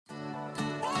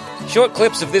Short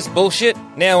clips of this bullshit,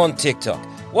 now on TikTok.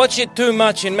 Watch it too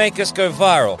much and make us go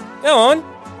viral. Go on,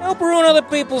 help ruin other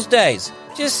people's days.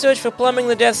 Just search for Plumbing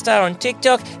the Death Star on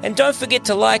TikTok, and don't forget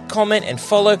to like, comment, and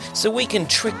follow so we can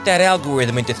trick that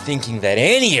algorithm into thinking that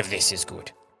any of this is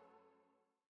good.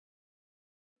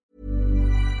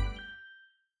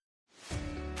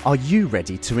 Are you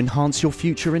ready to enhance your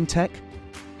future in tech?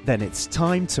 Then it's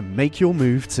time to make your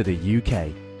move to the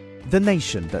UK, the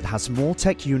nation that has more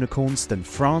tech unicorns than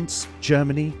France,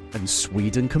 Germany, and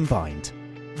Sweden combined.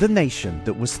 The nation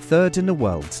that was third in the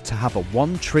world to have a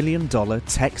 $1 trillion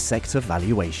tech sector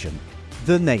valuation.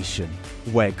 The nation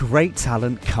where great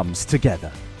talent comes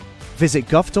together. Visit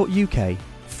gov.uk/great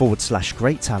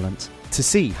talent to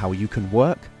see how you can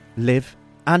work, live,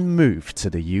 and move to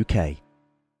the UK.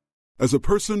 As a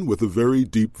person with a very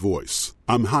deep voice,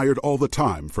 I'm hired all the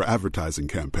time for advertising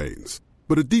campaigns.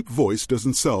 But a deep voice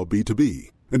doesn't sell B2B,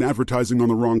 and advertising on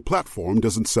the wrong platform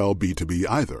doesn't sell B2B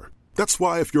either. That's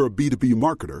why if you're a B2B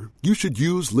marketer, you should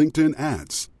use LinkedIn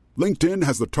ads. LinkedIn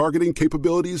has the targeting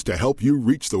capabilities to help you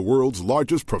reach the world's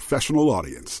largest professional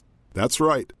audience. That's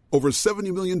right, over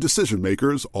 70 million decision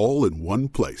makers all in one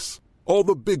place. All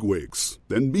the big wigs,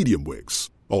 then medium wigs,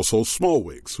 also small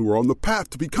wigs who are on the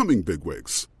path to becoming big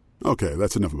wigs. Okay,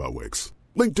 that's enough about wigs.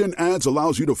 LinkedIn ads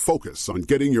allows you to focus on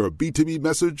getting your B2B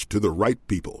message to the right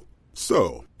people.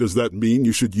 So, does that mean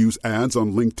you should use ads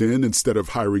on LinkedIn instead of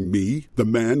hiring me, the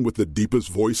man with the deepest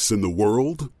voice in the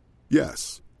world?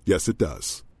 Yes. Yes, it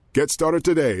does. Get started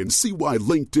today and see why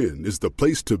LinkedIn is the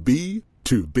place to be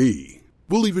to be.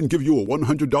 We'll even give you a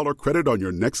 $100 credit on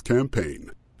your next campaign.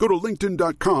 Go to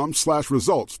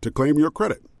linkedin.com/results to claim your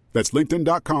credit. That's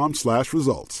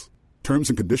linkedin.com/results. Terms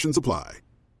and conditions apply.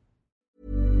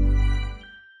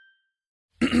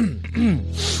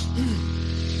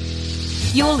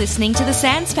 You're listening to the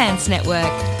Sanspants Network.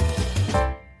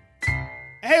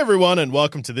 Hey everyone, and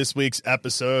welcome to this week's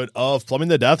episode of Plumbing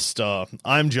the Death Star.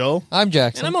 I'm Joel. I'm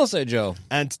Jackson. And I'm also Joe.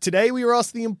 And today we were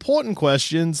asked the important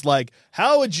questions like,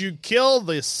 how would you kill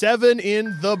the 7 in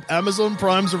the Amazon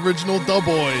Prime's original The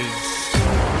Boys?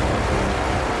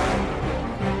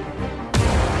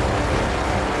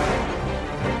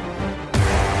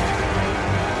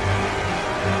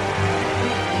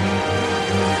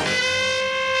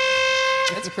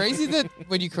 It's crazy that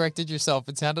when you corrected yourself,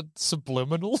 it sounded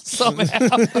subliminal somehow.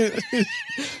 It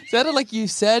sounded like you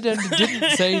said and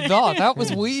didn't say that. That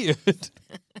was weird.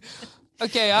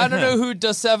 Okay, I don't know who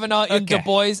the 7 are in The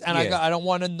Boys, and I don't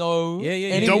want to know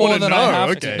any don't more wanna than know, I have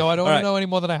okay. to. No, I don't All want right. to know any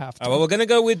more than I have to. Well, we're going to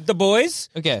go with The Boys.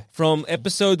 Okay. From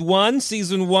episode 1,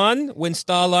 season 1, when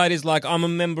Starlight is like, I'm a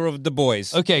member of The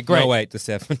Boys. Okay, great. No, wait, the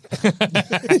 7.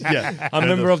 Yeah. I'm a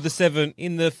member of the 7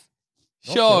 in the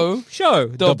Show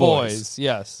The Boys.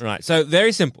 Yes. Right, so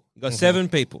very simple. You got 7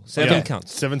 people, 7 Yeah.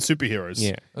 counts. 7 superheroes.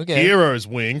 Yeah. Okay. Heroes,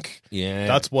 wink. Yeah.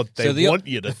 That's what they So the- want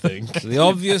you to think. The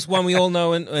obvious one we all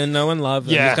know and know and love.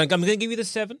 Yeah. I'm going to give you the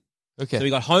 7. Okay. So we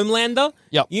got Homelander.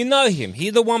 Yep. You know him.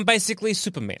 He's the one basically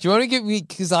Superman. Do you want to give me,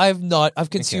 because I've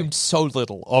consumed so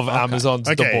little of Amazon's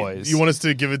Okay, The Boys. you want us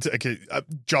to give it to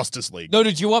Justice League. No,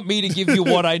 did you want me to give you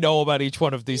what I know about each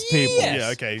one of these people? Yes. Yeah,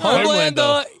 okay.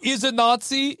 Homelander is a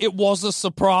Nazi. It was a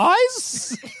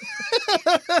surprise.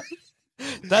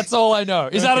 That's all I know.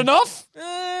 Is that enough?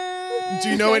 Do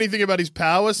you know anything about his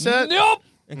power set? Nope.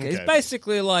 Okay, it's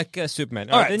basically like Superman.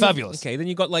 All right, then fabulous. Then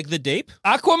you got like the Deep.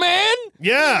 Aquaman?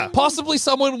 Yeah. Possibly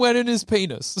someone went in his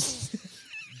penis.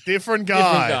 Different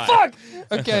guy. guy. Fuck.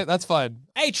 Okay, that's fine.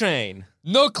 A-Train.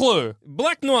 No clue.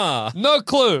 Black Noir. No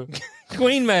clue.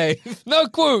 Queen Maeve. No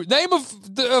clue. Name of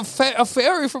a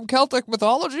fairy from Celtic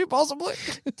mythology, possibly.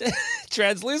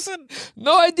 Translucent.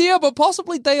 No idea, but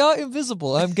possibly they are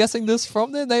invisible. I'm guessing this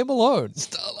from their name alone.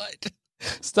 Starlight.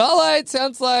 Starlight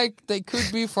sounds like they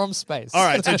could be from space. All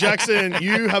right, so Jackson,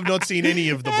 you have not seen any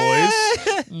of The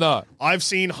Boys. No. I've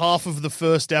seen half of the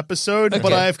first episode, but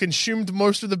Okay. I have consumed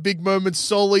most of the big moments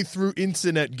solely through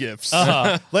internet gifs.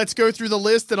 Uh-huh. Let's go through the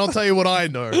list and I'll tell you what I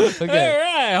know. Okay. All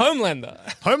right, Homelander.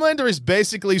 Homelander is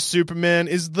basically Superman,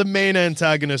 is the main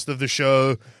antagonist of the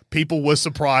show. People were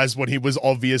surprised when he was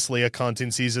obviously a cunt in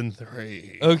season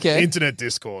 3. Okay. Internet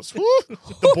discourse. Woo!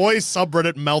 The Boys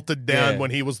subreddit melted down Yeah.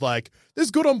 when he was like,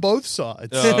 there's good on both sides.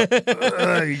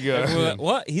 There you go.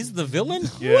 What? He's the villain?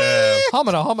 Yeah.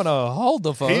 Homina, hold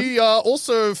the phone. He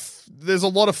also, there's a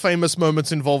lot of famous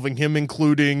moments involving him,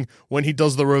 including when he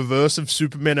does the reverse of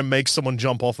Superman and makes someone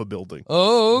jump off a building.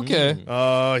 Oh, okay.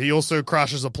 He also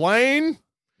crashes a plane.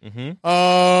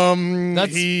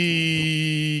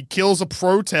 He kills a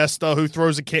protester who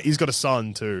throws a kid. He's got a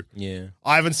son too. Yeah.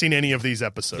 I haven't seen any of these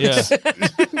episodes. Yeah.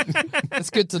 It's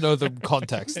good to know the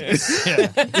context. I'm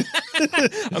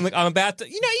about to.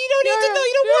 You don't need to know.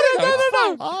 You don't want to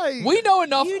know. I- We know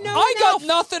enough. You know I got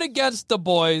enough. nothing against the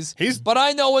boys, He's- but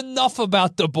I know enough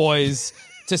about the boys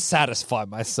to satisfy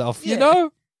myself. You Yeah.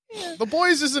 know? The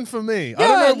Boys isn't for me. I Yeah,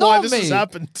 don't know why not this me. has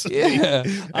happened to me. Yeah.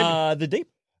 The Deep.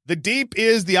 The Deep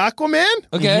is the Aquaman.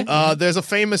 Okay. There's a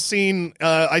famous scene,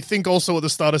 I think also at the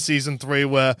start of season 3,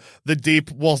 where the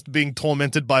Deep, whilst being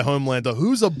tormented by Homelander,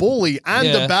 who's a bully and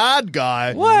Yeah. a bad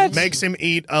guy, makes him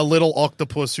eat a little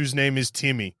octopus whose name is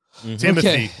Timothy.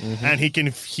 Okay. And he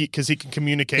can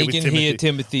communicate He with can Timothy. hear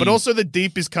Timothy. But also the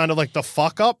Deep is kind of like the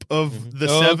fuck up of the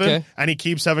Seven, okay. and he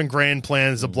keeps having grand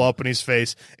plans to blow up in his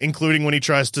face, including when he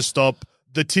tries to stop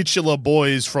the titular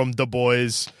boys from The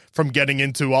Boys from getting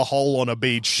into a hole on a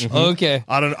beach. Okay.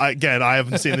 I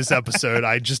haven't seen this episode.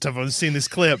 I just haven't seen this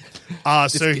clip.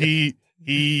 So he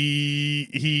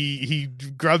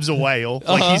grabs a whale,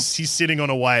 like he's sitting on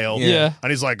a whale, Yeah.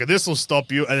 and he's like, "This will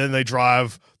stop you." And then they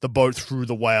drive the boat through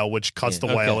the whale, which cuts the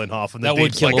whale in half, and the That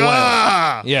would Deep's kill like, a whale.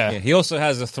 "Ah!" Yeah. Yeah, he also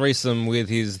has a threesome with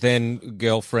his then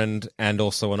girlfriend and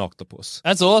also an octopus.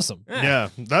 That's awesome. Yeah,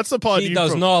 that's the part He you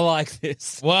does from- not like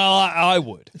this. Well, I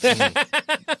would.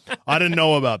 I didn't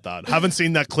know about that. Haven't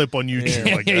seen that clip on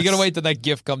YouTube. I guess. You gotta wait till that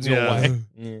gift comes your Yeah. way.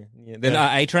 Yeah. Then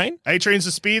A-Train? A-Train's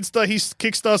a speedster. He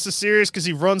kickstarts the series because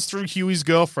he runs through Huey's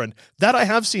girlfriend. That I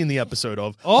have seen the episode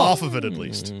of. Half of it, at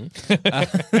least.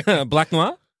 Black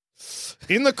Noir?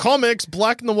 In the comics,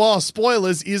 Black Noir,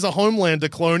 spoilers, is a Homelander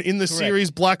clone. In the series,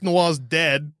 Black Noir's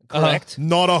dead. Correct.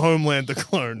 Not a Homelander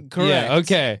clone. Yeah,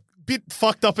 okay. Bit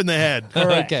fucked up in the head.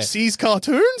 Okay. Sees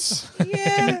cartoons?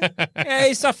 Yeah. Yeah,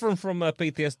 he's suffering from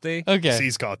PTSD. Okay.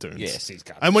 Sees cartoons. Yeah, he's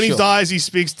got And when he Sure. dies, he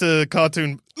speaks to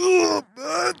cartoon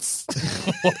birds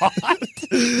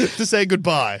to say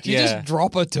goodbye. Did you Yeah. just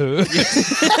drop a two?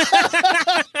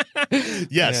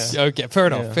 Yes. Okay, fair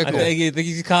enough. Fair I call. think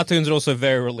these cartoons are also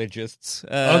very religious.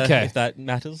 Okay. If that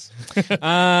matters. Might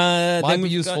Then be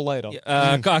we've useful later.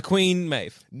 got Queen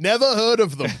Maeve. Never heard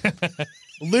of them.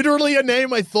 Literally a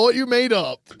name I thought you made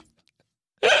up.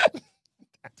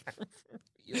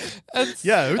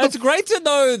 Yeah, who the It's great to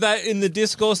know that in the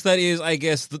discourse that is, I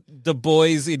guess, the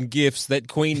boys in gifts that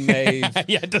Queen Maeve,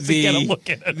 Yeah, it doesn't get a look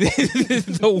at it.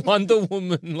 the Wonder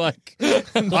Woman, like,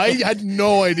 I had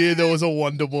no idea there was a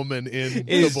Wonder Woman in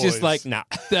is The Boys. just like, nah.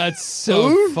 That's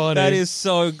so funny.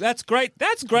 That's great.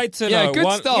 That's great to Yeah, know.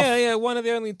 good stuff. Yeah, one of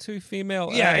the only two female.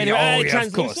 Yeah, anyway, oh, yeah, of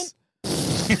Translucent. course.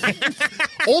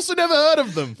 Also never heard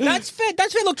of them. That's fair.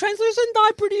 That's fair. Look, Translucent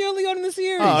died pretty early on in the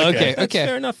series. Oh, okay. That's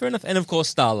fair enough. Fair enough. And of course,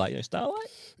 Starlight. You know Starlight?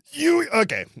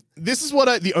 Okay. This is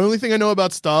what the only thing I know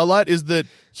about Starlight is that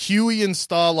Huey and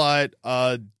Starlight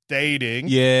are dating.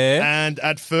 Yeah. And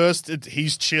at first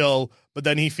he's chill, but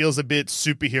then he feels a bit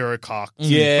superhero cocked.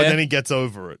 Yeah. But then he gets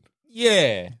over it.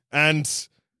 Yeah. And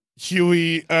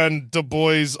Huey and the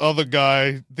boy's other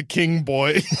guy, the King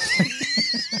Boy,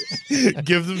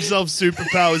 give themselves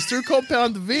superpowers through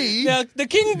Compound V. Now, the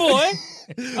King Boy.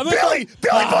 Billy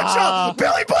Butcher!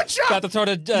 Billy Butcher! Got to throw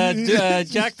to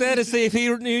Jack there to see if he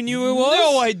knew who it was.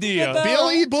 No idea. What the-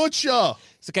 Billy Butcher!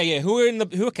 It's okay, yeah. Who are in the?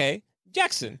 Who? Okay,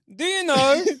 Jackson. Do you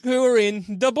know who are in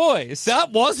The Boys?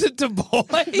 That wasn't the boy.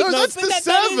 No, that's but the that is-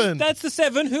 seven. that's the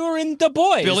seven who are in The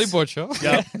Boys. Billy Butcher.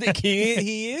 Yeah. The king.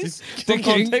 He is The From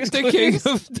king, context the king clues.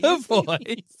 of the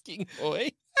boys. King Boy.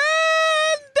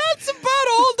 And that's about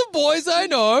all the boys I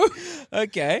know.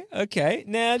 Okay.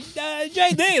 Now,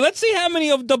 JD, let's see how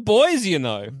many of The Boys you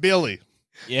know. Billy.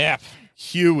 Yep.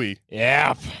 Huey.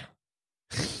 Yep.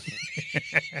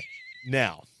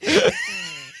 Now.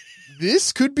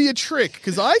 This could be a trick,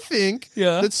 because I think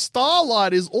Yeah. that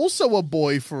Starlight is also a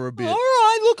boy for a bit. All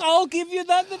right, look, I'll give you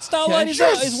that. That Starlight Okay. is,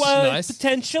 Yes. is one, Nice.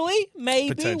 potentially,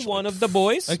 maybe Potentially. one of the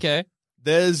boys. Okay.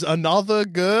 There's another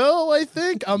girl, I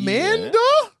think. Amanda?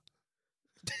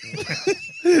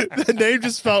 The name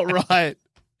just felt right.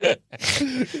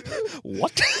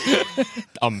 What?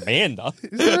 Amanda?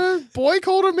 Is there a boy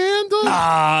called Amanda?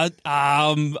 No.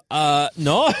 I'm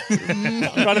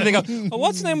trying to think of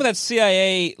what's the name of that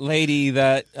CIA lady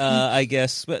that I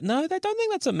guess, but no, I don't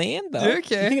think that's Amanda.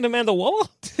 Okay. You thinking Amanda Waller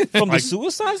from the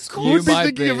Suicide Squad? You be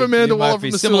thinking of Amanda You might Waller be.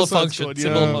 from the Similar Suicide function. Squad,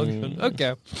 Similar yeah. function.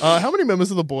 Okay. How many members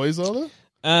of the boys are there?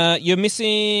 You're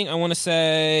missing, I want to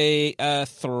say,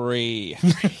 3.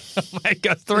 I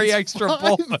got 3 extra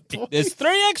boys. There's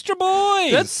 3 extra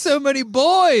boys. That's so many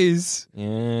boys.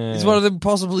 yeah. Is one of them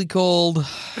possibly called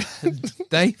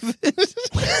David?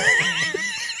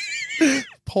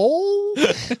 Paul?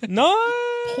 No.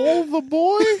 Paul the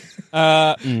boy?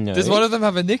 No. Does one of them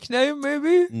have a nickname,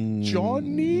 maybe?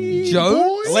 Johnny?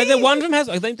 Jones? Boy? Like one of them has.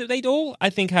 I think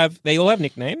they all have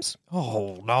nicknames.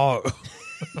 Oh, no.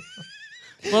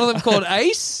 One of them called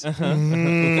Ace?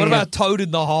 What about Toad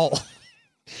in the Hole?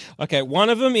 Okay, one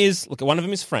of them is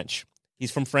French.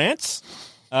 He's from France.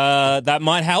 That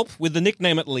might help with the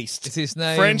nickname at least. Is his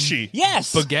name Frenchie.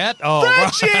 Yes. Baguette? Oh,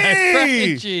 Frenchie! right.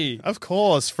 Frenchie. Of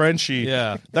course, Frenchie.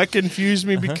 Yeah. That confused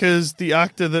me because the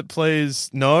actor that plays...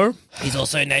 No? He's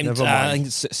also named Never mind. I think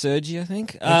Sergi, I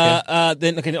think.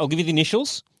 Then I'll give you the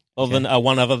initials of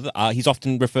one other. He's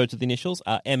often referred to the initials.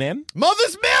 MM.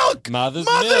 Mother's Milk! Mother's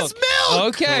Milk!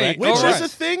 Okay. Correct. Which all right. is a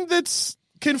thing that's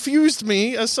confused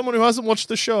me as someone who hasn't watched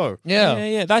the show.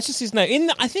 Yeah. That's just his name.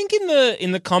 I think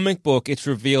in the comic book, it's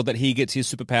revealed that he gets his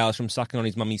superpowers from sucking on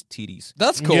his mummy's titties.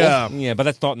 That's cool. Yeah. Yeah, but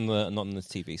that's not in the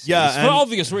TV series. Yeah, for and-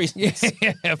 obvious reasons.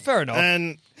 Yeah, fair enough.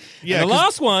 And yeah, And the 'cause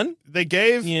last one, they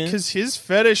gave Yeah. because his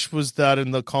fetish was that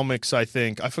in the comics. I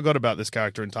think I forgot about this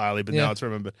character entirely, but Yeah. now it's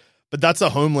remembered. But that's a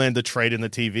Homelander trait in the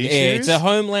TV yeah, series. it's a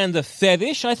Homelander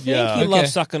fetish. I think Yeah. he Okay.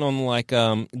 loves sucking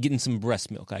on getting some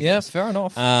breast milk. I Yeah, guess. fair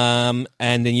enough. And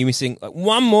then you're missing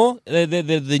one more.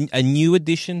 A new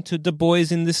addition to the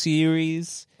boys in the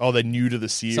series. Oh, they're new to the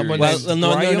series. Someone Well, named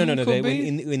no. Graham They, could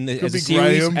be? Could as be the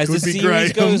series, Graham, as the could be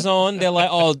series Graham. goes on, they're like,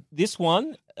 oh, this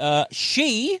one,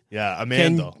 she Yeah,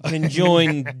 Amanda. can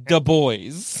join the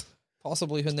boys.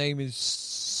 Possibly her name is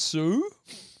Sue?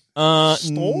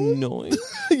 Storm? No.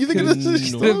 You think this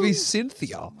is No. Could be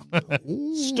Cynthia.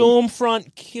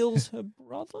 Stormfront kills her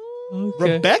brother.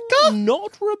 Rebecca?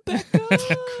 Not Rebecca.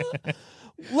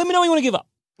 Let me know when you want to give up.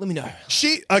 Let me know.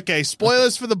 Okay,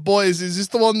 spoilers for the boys. Is this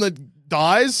the one that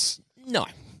dies? No.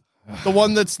 The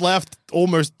one that's left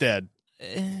almost dead?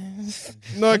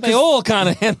 No, They because all kind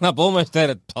of end up almost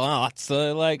dead at parts.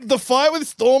 So, like, the fight with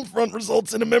Stormfront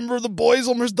results in a member of the boys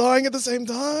almost dying at the same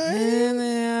time.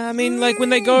 I mean, like when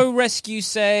they go rescue,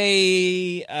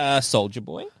 say, Soldier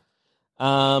Boy.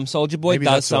 Soldier Boy Maybe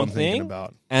does that's what I'm thinking something,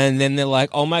 about. and then they're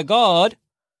like, "Oh my god,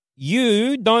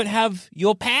 you don't have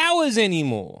your powers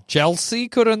anymore." Chelsea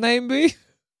could her name be?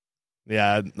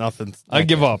 Yeah, nothing. I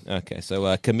give up. Okay, so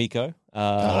Kamiko,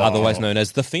 otherwise known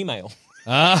as the female.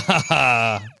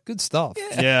 Ah, good stuff.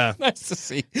 Yeah. Nice to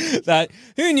see that.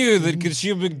 Who knew that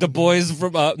consuming the boys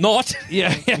from not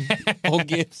Yeah. all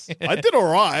gifts? I did all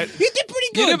right. You did pretty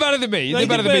You good. did better than me. You No, did you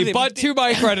better did than me. better But than- to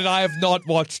my credit, I have not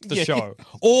watched the Yeah. show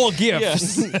or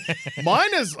gifts.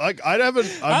 Mine is like I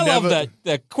I love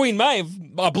that Queen Maeve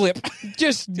blip.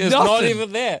 Just Just nothing. not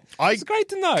even there. I It's great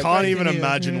to know. Can't Great even to hear.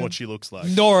 imagine what she looks like.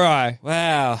 Nor I.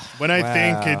 Wow. When I Wow.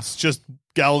 think it's just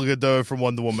Gal Gadot from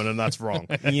Wonder Woman, and that's wrong.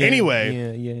 Yeah,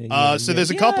 Anyway, yeah, so there's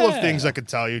a couple of yeah. things I could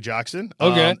tell you, Jackson.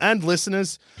 Okay. And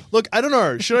listeners. Look, I don't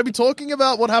know. Should I be talking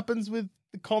about what happens with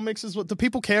the comics? Is what do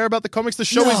people care about the comics? The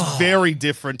show is very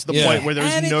different to the Yeah. point where there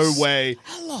And is no it's way.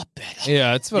 a lot better.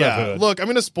 Yeah, it's what I've Yeah, heard. look, I'm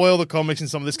going to spoil the comics in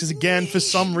some of this because, again, for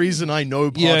some reason, I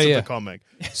know parts Yeah, of yeah. the comic.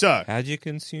 So, How'd you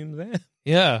consume that?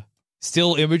 Yeah.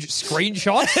 Still image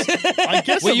screenshots? I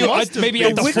guess Were it you must have maybe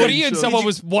been at the footy and screenshots. someone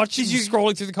was watching you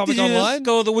scrolling through the comics Did you online? just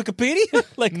go to the Wikipedia?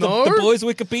 Like No. the boys'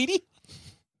 Wikipedia?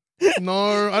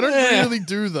 No, I don't Yeah. really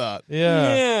do that.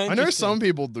 Yeah. I know some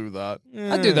people do that.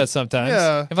 I do that sometimes.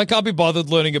 Yeah. If I can't be bothered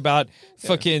learning about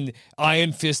fucking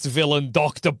Iron Fist villain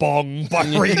Dr. Bong by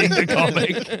reading the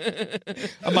comic,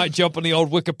 I might jump on the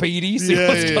old Wikipedia, see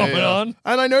what's going on.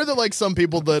 And I know that like some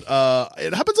people that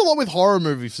it happens a lot with horror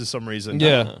movies for some reason.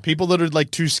 Yeah. People that are like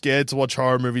too scared to watch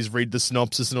horror movies read the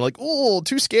synopsis and are like, "Oh,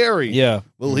 too scary." Yeah.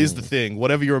 Well, here's the thing: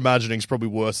 whatever you're imagining is probably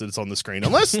worse that it's on the screen.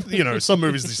 Unless some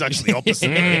movies it's actually the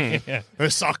opposite. They're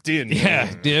sucked in.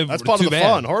 Yeah. That's part of too the bad.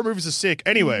 fun. Horror movies are sick.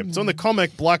 Anyway, so in the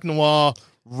comic, Black Noir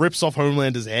rips off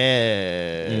Homelander's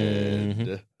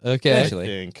head. Okay. I Actually.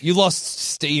 think. You lost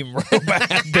steam real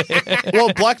bad there.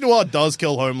 Well, Black Noir does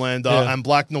kill Homelander, and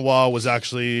Black Noir was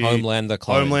actually Homelander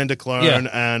clone. Homelander clone, Yeah.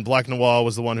 and Black Noir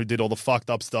was the one who did all the fucked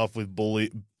up stuff with Billy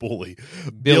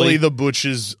the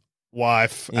Butcher's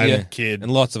wife and Yeah. kid. And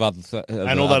lots of other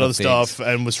And all that other things. stuff,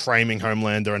 and was framing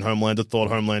Homelander, and Homelander thought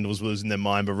Homelander was losing their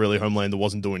mind, but really Homelander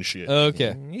wasn't doing shit.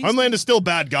 Okay. Homelander's still a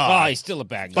bad Oh, guy. he's still a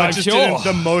bad but guy. just sure. didn't-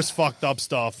 the most fucked up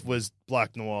stuff was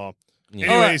Black Noir. Yeah.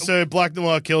 Anyway, Alright. so Black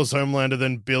Noir kills Homelander,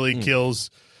 then Billy kills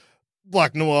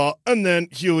Black Noir, and then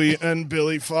Huey and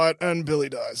Billy fight, and Billy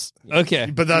dies. Okay.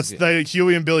 But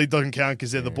Huey and Billy don't count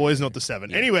because they're the boys, not the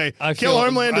seven. Anyway, kill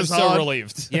Homelander's I'm so hard.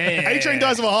 relieved. Yeah. A-Train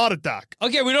dies of a heart attack.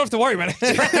 Okay, we don't have to worry about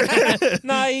it.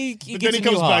 No, he But gets then he a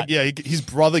comes new heart. back. Yeah, his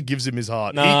brother gives him his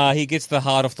heart. Nah, he gets the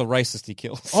heart off the racist he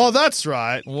kills. Oh, that's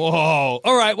right. Whoa.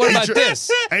 All right, what about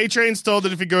this? A-Train's told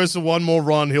that if he goes for one more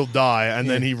run, he'll die, and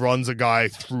then he runs a guy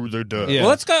through the dirt. Yeah. Well,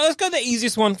 let's go the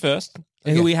easiest one first.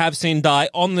 Who we have seen die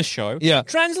on the show. Yeah.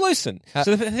 Translucent.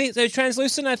 So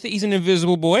Translucent, I think he's an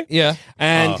invisible boy. Yeah.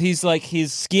 And he's like,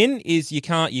 his skin is, you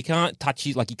can't touch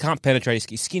his, like you can't penetrate his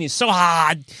skin. His skin is so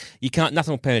hard,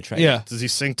 nothing will penetrate. Yeah. Does he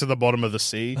sink to the bottom of the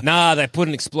sea? Nah, they put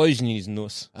an explosion in his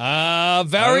nose.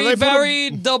 Very, very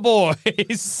Du Bois.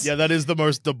 Yeah, that is the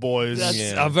most Du Bois.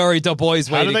 That's a very Du Bois way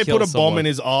How do to they kill put a bomb someone. in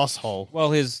his asshole?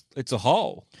 Well, it's a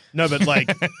hole. No, but like,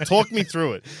 talk me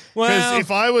through it. Because Well- if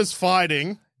I was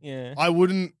fighting, Yeah. I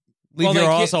wouldn't. Leave Well, your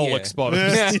they asshole yeah. exposed.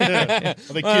 Yeah.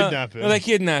 They kidnap him. Well, they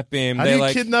kidnap him. How do you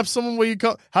kidnap someone where you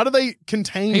can't? How do they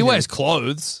contain? He him? wears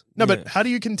clothes. No, but how do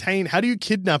you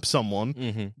kidnap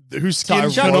someone whose skin Tie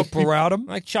cannot rope around him.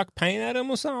 like chuck paint at him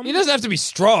or something? He doesn't have to be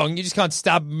strong. You just can't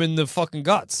stab him in the fucking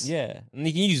guts. Yeah. And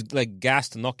you can use like gas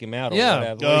to knock him out or Yeah.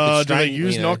 whatever. Or you could Do they strangle,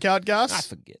 use knockout gas? I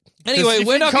forget. Anyway, if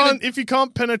we're you not can't, gonna if you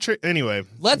can't penetrate. Anyway,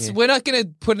 we're not gonna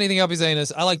put anything up his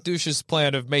anus. I like Douche's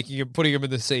plan of putting him in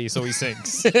the sea so he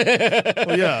sinks.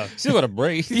 well, yeah. Still got to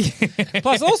breathe.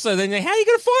 Plus, also, then how are you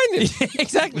going to find him?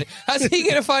 Exactly. How's he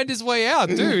gonna find his way out,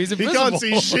 dude? He's He invisible. can't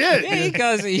see shit. Yeah, he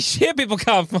can't see shit. People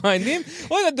can't find him.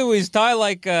 All you got to do is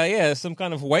tie some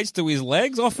kind of weights to his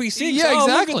legs. Off he sinks. Yeah, Oh, look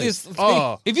at exactly. this thing.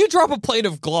 Oh, If you drop a plate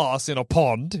of glass in a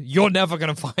pond, you're never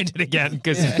going to find it again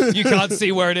because you can't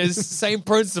see where it is. Same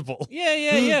principle.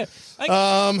 Yeah. Like,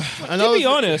 to another be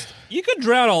honest, you could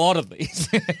drown a lot of these.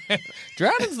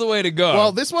 Drowning's the way to go.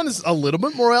 Well, this one is a little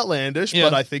bit more outlandish, Yeah.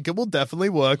 but I think it will definitely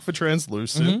work for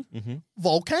Translucent.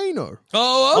 Volcano.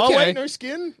 oh, okay. Oh, wait, no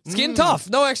skin? Skin tough.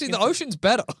 No, actually, the ocean's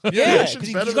better. Yeah, ocean's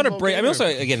because better he's got to than breathe. I mean, also,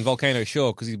 volcano. again, volcano,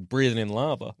 sure, because he's breathing in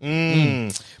lava.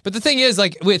 But the thing is,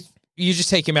 like, you just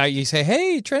take him out, you say,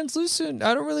 hey, Translucent,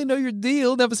 I don't really know your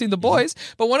deal, never seen the boys,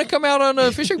 but want to come out on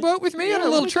a fishing boat with me on a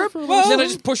little trip? And then I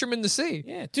just push him in the sea.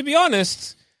 Yeah, to be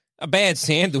honest, a bad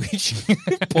sandwich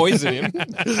poison him.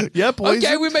 Yeah, poison.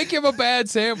 Okay, we make him a bad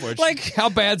sandwich. Like- how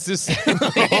bad's this sandwich?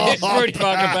 It's pretty fucking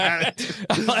bad.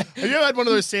 Have you ever had one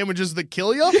of those sandwiches that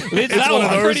kill you? It's that one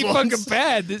of one. those pretty ones. fucking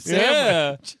bad, this Yeah.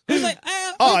 sandwich. It's like,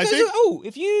 I think-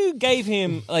 if you gave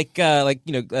him like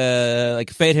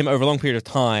fed him over a long period of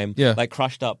time, Yeah. like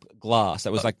crushed up glass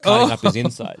that was like cutting up his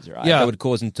insides, right? Yeah. That would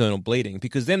cause internal bleeding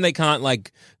because then they can't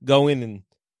like go in and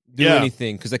do Yeah.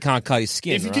 anything because they can't cut his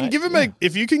skin. If you can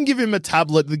right? give him a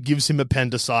tablet that gives him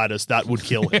appendicitis, that would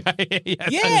kill him.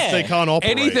 yeah, They can't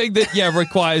operate. Anything that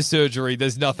requires surgery,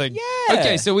 there's nothing. Yeah.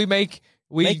 Okay, so we make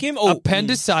him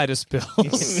appendicitis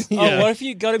pills. Oh, what if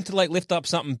you got him to like lift up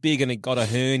something big and he got a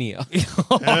hernia?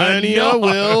 Hernia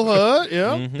will hurt.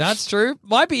 Yeah. That's true.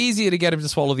 Might be easier to get him to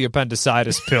swallow the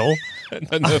appendicitis pill. I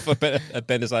don't know if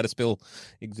appendicitis pill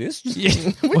exists.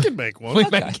 Yeah. We can make one.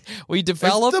 We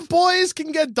develop. If the boys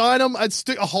can get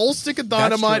a whole stick of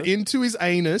dynamite true. into his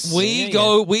anus.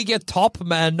 We get top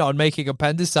men on making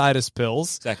appendicitis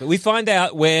pills. Exactly. We find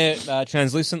out where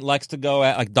Translucent likes to go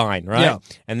out, like dine, right? Yeah.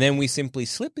 And then we simply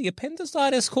slip the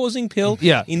appendicitis-causing pill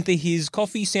Yeah. into his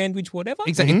coffee sandwich, whatever.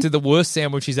 Exactly. To the worst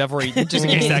sandwich he's ever eaten, just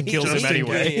in case that kills him Just in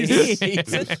anyway.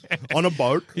 case. On a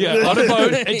boat. Yeah, on a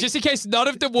boat. And just in case none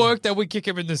of them work, then we kick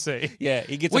him in the sea. Yeah,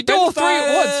 he gets We do all three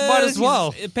at once, might as his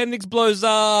well. appendix blows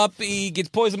up, he gets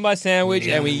poisoned by sandwich,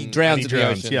 and we drowns he in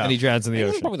drowns, the ocean. yeah. And he drowns in the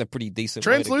That's ocean. probably a pretty decent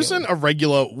way to kill Translucent, him.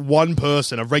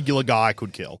 a regular guy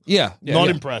could kill. Yeah. Not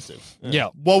yeah. impressive. Yeah.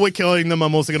 While we're killing them,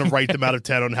 I'm also going to rate them out of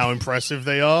 10 on how impressive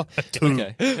they are. 2.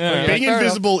 Okay. Yeah. Being fair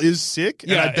invisible is sick.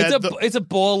 Yeah, and I bet it's a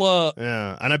baller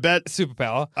yeah, and I bet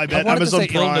superpower. I bet wanted Amazon to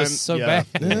say Prime illness so yeah.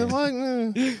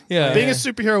 bad. Yeah, being a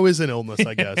superhero is an illness,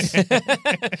 I guess.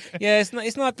 Yeah,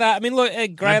 it's not that. I mean, look,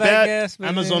 great, I I bet guess. But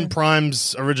Amazon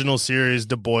Prime's original series,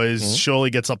 Du Bois, surely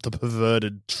gets up to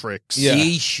perverted tricks. Yeah.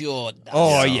 He sure does.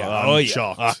 Oh yeah. I'm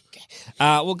shocked.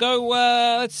 We'll go,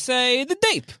 let's say, the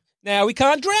Deep. Now, we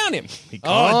can't drown him.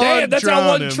 Oh Can't damn, that's our drown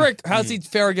one him. trick. How's he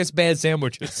fare against bad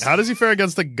sandwiches? How does he fare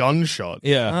against a gunshot?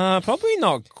 Yeah. Probably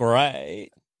not great.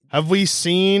 Have we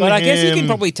seen But I guess he him can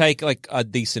probably take, like, a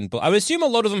decent... I would assume a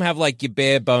lot of them have, like, your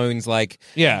bare bones, like,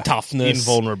 Yeah. toughness.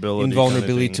 Invulnerability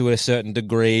Invulnerability kind of thing. to a certain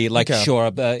degree. Like, Okay.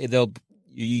 sure,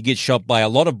 you get shot by a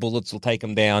lot of bullets will take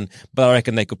them down, but I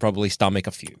reckon they could probably stomach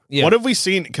a few. Yeah. What have we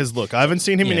seen? Because, look, I haven't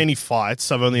seen him in Yeah. any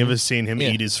fights. I've only ever seen him Yeah.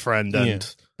 eat his friend.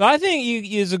 And But I think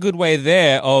there's a good way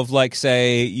there of, like,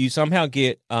 say, you somehow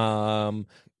get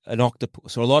an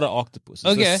octopus or a lot of octopuses.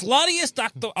 Okay. The sluttiest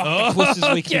octopuses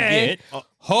we can Okay. get.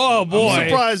 Oh, boy. I'm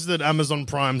surprised that Amazon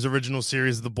Prime's original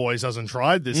series, The Boys, hasn't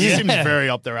tried this. Yeah. It seems very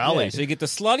up their alley. Yeah, so you get the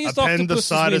sluttiest octopuses we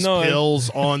Appendicitis know.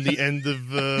 pills on the end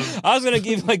of. I was gonna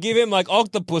give him like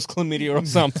octopus chlamydia or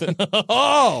something.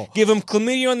 Oh. Give him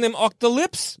chlamydia on them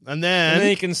octolips, And and then he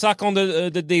then. can suck on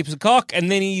the deep's cock,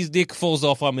 and then his dick falls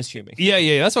off. I'm assuming.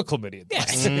 Yeah. That's what chlamydia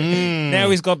does. Yes.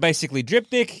 Now he's got basically drip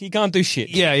dick. He can't do shit.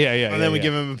 Yeah. And then we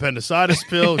give him appendicitis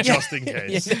pill just in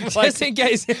case. Just in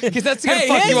case, because that's going to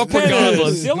Hey, fuck you up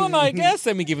regardless. Dylan, I guess.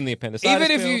 Let me give him the appendicitis.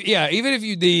 Even if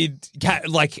you need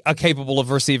are capable of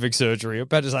receiving surgery,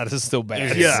 appendicitis is still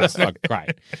bad. Yeah. It's not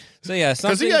great. So yeah, Because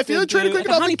something if you don't treat it quick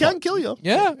enough, honey it can pot. kill you.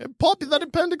 Yeah. Pop, that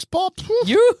appendix pops.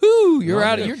 Yoo-hoo! You're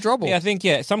out of your trouble. Yeah, I think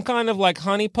some kind of like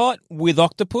honey pot with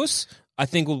octopus. I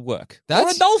think will work. Or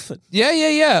That's- a dolphin.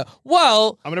 Yeah.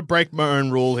 Well, I'm going to break my own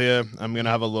rule here. I'm going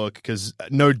to have a look because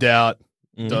no doubt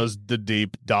does the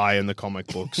Deep die in the comic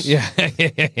books. yeah.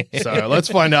 So let's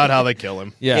find out how they kill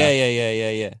him.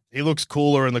 Yeah. He looks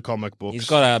cooler in the comic books. He's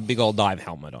got a big old dive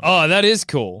helmet on. Oh, that is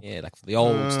cool. Yeah, like the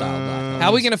old style dive helmet. How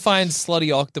are we going to find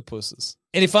slutty octopuses?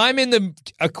 And if I'm in the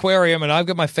aquarium and I've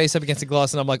got my face up against the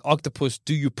glass and I'm like, octopus,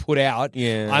 do you put out?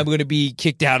 Yeah. I'm going to be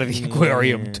kicked out of the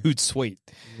aquarium. Dude, sweet.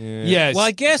 Yes. Well,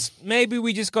 I guess maybe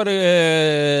we just got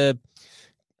to.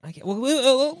 Maybe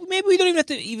we don't even have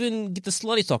to even get the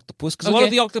sluttiest octopus because a lot Okay.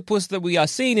 of the octopus that we are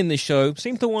seeing in this show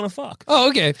seem to want to fuck. Oh,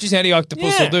 okay. Just any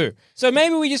octopus will do. So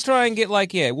maybe we just try and get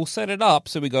we'll set it up.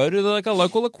 So we go to a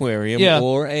local aquarium Yeah.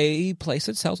 or a place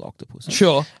that sells octopus.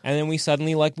 Sure. And then we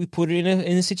suddenly we put it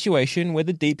in a situation where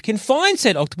the Deep can find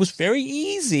said octopus very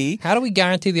easy. How do we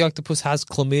guarantee the octopus has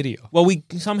chlamydia? Well, we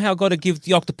somehow got to give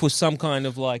the octopus some kind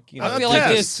of I feel like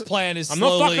Yes. this plan is I'm not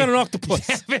slowly... fucking an octopus.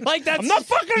 I feel like that's... I'm not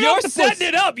fucking an You're octopus. setting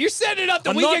it up. You're setting it up that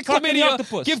I'm we not get fucking the chlamydia.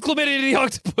 octopus. Give chlamydia to the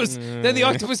octopus. Then the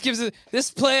octopus gives it...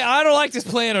 This plan... I don't like this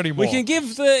plan anymore. We can give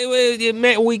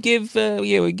we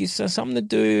give something to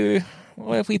do.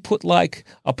 What if we put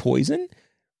a poison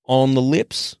on the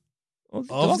lips Of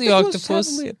the octopus?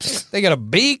 have lips. They got a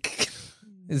beak.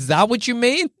 Is that what you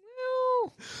mean?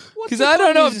 What's Because he I don't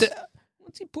putting know if... his-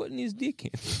 What's he putting his dick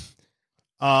in?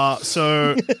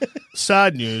 So,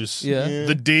 sad news. Yeah.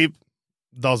 The Deep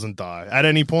doesn't die at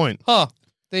any point. Huh.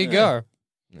 There you go.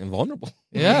 Invulnerable.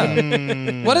 Yeah.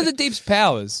 Mm. What are the Deep's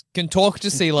powers? Can talk to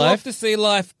sea Life life? to sea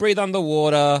life, breathe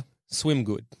underwater, swim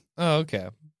good. Oh, okay.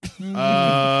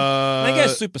 I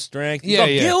guess super strength. He's Yeah,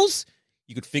 got yeah. gills.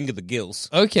 You could finger the gills.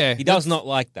 Okay. He does not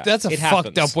like that. That's a It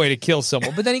fucked happens. up way to kill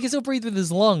someone. But then he can still breathe with his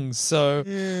lungs, so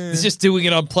it's just doing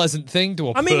an unpleasant thing to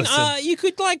a I mean, person. you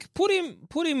could put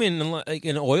him in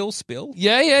an oil spill.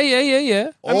 Yeah. I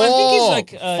think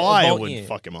he's fire would yeah.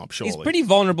 fuck him up, surely. He's pretty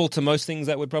vulnerable to most things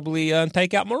that would probably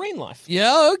take out marine life.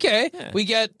 Yeah, okay. Yeah. We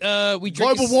get, we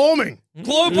drink Global warming.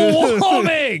 Global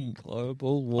warming!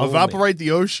 Global warming. Evaporate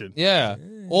the ocean. Yeah.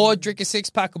 Or drink a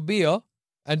 6-pack of beer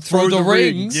and throw the the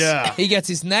rings. rings, yeah. He gets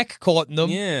his neck caught in them.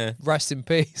 Yeah. Rest in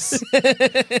peace.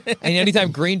 And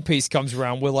anytime Greenpeace comes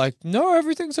around, we're like, no,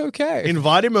 everything's okay.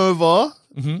 Invite him over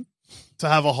Mhm. to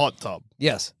have a hot tub,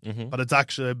 Yes. but it's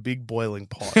actually a big boiling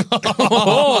pot.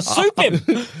 Oh, soup him.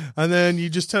 And then you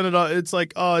just turn it on. It's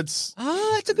like, it's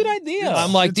That's a good idea.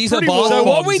 I'm like, It's these are pretty bar well- So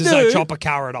what bombs we as I do chop a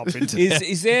carrot up into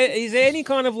is there any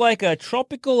kind of a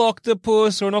tropical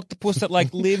octopus or an octopus that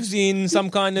lives in some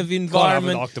kind of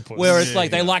environment octopus. where it's Yeah,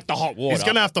 they like the hot water? he's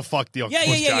gonna have to fuck the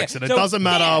octopus, yeah. Jackson. It So- doesn't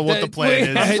matter what the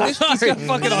plan is. He's got fucking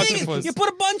But the thing is, octopus. you put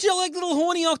a bunch of little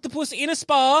horny octopus in a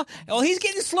spa. Oh, he's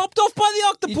getting slopped off by the You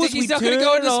octopus. think he's We not going to turn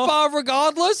go it into off spa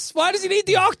regardless? Why does he need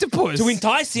the octopus? to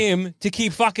entice him to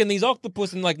keep fucking these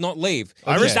octopus and not leave.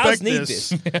 I He respect does need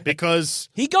this because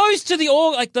He goes to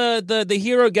the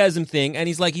hero-gasm thing, and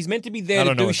he's meant to be there I to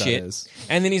don't know do what that shit. is.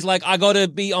 And then he's like, I gotta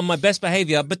be on my best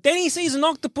behavior. But then he sees an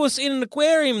octopus in an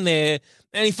aquarium there,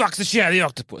 and he fucks the shit out of the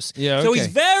octopus. Yeah, So okay. he's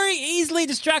very easily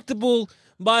distractible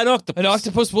by an octopus. An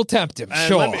octopus will tempt him, And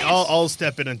sure. I'll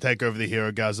step in and take over the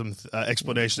hero-gasm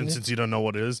explanation since you don't know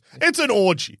what it is. It's an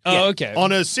orgy. Oh, okay.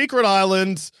 On a secret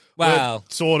island. Wow. where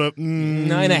Sort of.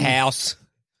 No, in a house.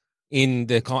 In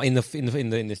the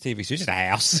TV, so it's just a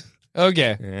house.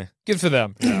 Okay. Yeah. Good for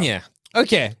them. Yeah.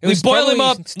 Okay. It We was boil him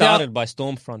probably up. Started by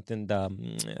Stormfront and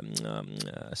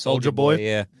Soldier Boy.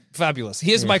 Yeah. Fabulous.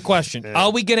 Here's my question.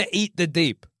 Are we going to eat the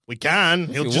Deep? We can.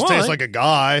 He'll you just want. taste like a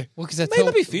guy. Well, because Maybe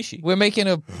it'll be fishy. We're making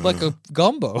a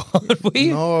gumbo, aren't we?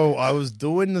 No, I was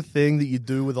doing the thing that you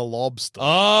do with a lobster.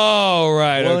 Oh,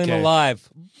 right. Boiling okay. alive.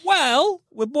 Well,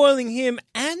 we're boiling him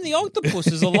and the octopus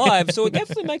is alive, so we're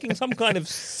definitely making some kind of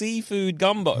seafood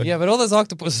gumbo. Yeah, but all those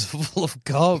octopuses are full of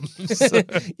gums.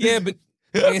 Yeah, but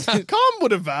Cum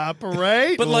would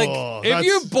evaporate. But, like, If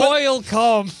you boil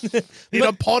cum, in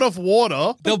a pot of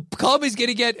water. the cum is going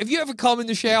to get... Have you ever cum in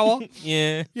the shower?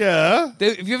 Yeah. Yeah.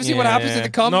 Have you ever seen what happens to the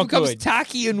cum? It Not becomes good.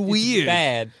 tacky and weird.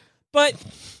 Bad. But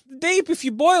Deep, if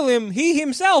you boil him, he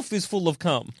himself is full of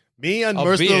cum. Me and A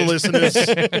most beard. of the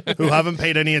listeners who haven't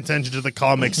paid any attention to the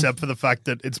cum except for the fact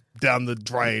that it's down the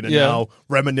drain and Yeah. now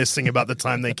reminiscing about the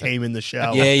time they came in the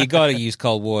shower. Yeah, you got to use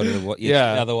cold water.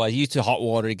 Yeah. Otherwise, use too hot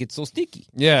water, it gets all sticky.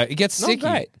 Yeah, it gets Not sticky.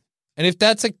 great. And if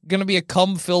that's going to be a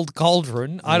cum-filled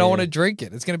cauldron, I don't want to drink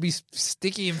it. It's going to be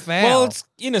sticky and foul. Well, it's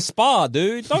in a spa,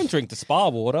 dude. Don't drink the spa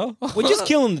water. We're just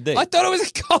killing the Deep. I thought it was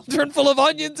a cauldron full of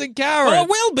onions and carrots. Well, it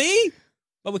will be.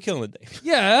 But we're killing the Deep.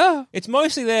 Yeah. It's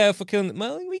mostly there for killing.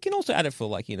 Well, we can also add it for,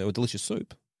 like, a delicious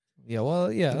soup. Yeah,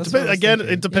 well, yeah. That's what I was Again,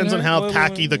 thinking. it depends You on know? how well,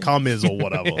 tacky the cum is or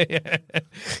whatever.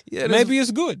 Yeah, Maybe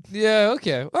it's good. Yeah,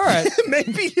 okay. All right.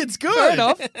 Maybe it's good. Fair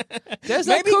enough. There's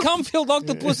that Maybe cook- cum-filled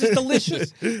octopus is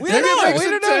delicious. We Maybe don't know. it makes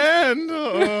We it don't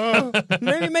know. 10.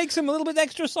 Maybe it makes him a little bit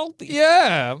extra salty.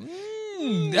 Yeah.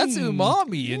 That's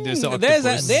umami in this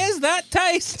octopus. There's that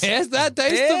taste. There's that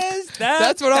taste There's of... that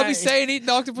That's what I'll be taste. saying eating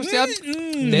octopus sounds.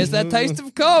 Mm. There's that taste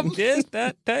of cum. There's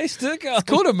that taste to come. It's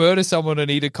cool to murder someone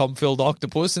and eat a cum-filled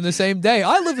octopus in the same day.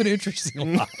 I live an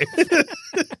interesting life.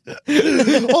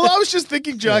 Well, I was just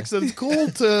thinking, Jackson, it's cool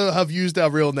to have used our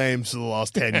real names for the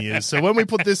last 10 years. So when we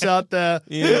put this out there,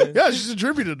 yeah it's just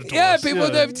attributed it to Yeah, us. people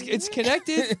know it's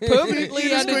connected permanently You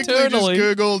just and quickly eternally.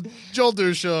 just Googled Joel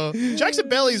Dusha. Jackson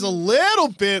Bailey's a little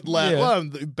bit less. Yeah. Well,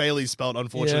 Bailey's spelled,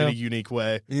 unfortunately, in a Yeah. unique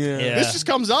way. Yeah. This just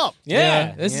comes up.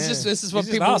 Yeah. This is what This is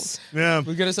people us. Yeah.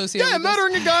 we're gonna associate. Yeah, with this.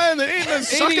 murdering a guy and then eating and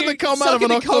sucking the cum out of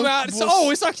Sucking an the cum octopus. out. Oh,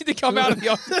 we're sucking the cum out of the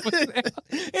octopus.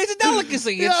 It's a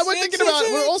delicacy. Yeah, It's- we're it's- thinking about.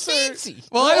 it's- We're it's also. fancy.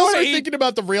 Well, I we're don't also wanna eat- thinking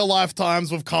about the real life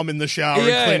times we've come in the shower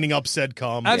Yeah. and cleaning up said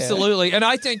cum. Absolutely, and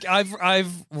I think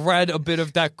I've read a bit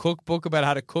of that cookbook about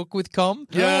how to cook with cum.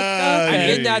 Yeah,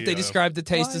 and in yeah, that they yeah. described the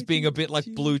taste Why as being a did bit like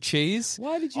you- blue cheese.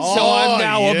 Why did you Oh, So I'm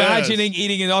now yes. imagining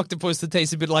eating an octopus that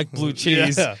tastes a bit like blue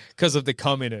cheese Yeah. because of the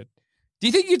cum in it. Do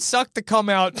you think you'd suck the cum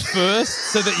out first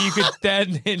so that you could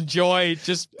then enjoy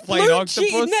just plain blue octopus?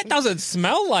 cheese? That doesn't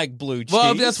smell like blue cheese.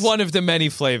 Well, that's one of the many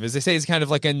flavors. They say it's kind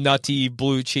of like a nutty,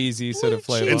 blue cheesy sort of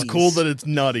Blue flavor. It's cool that it's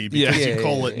nutty because Yeah. you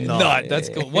call it Yeah. nut. Nut. That's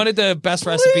cool. One of the best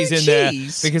recipes in there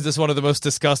cheese? because it's one of the most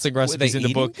disgusting recipes they in the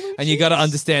eating book. blue And you got to cheese?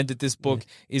 understand that this book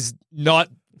is not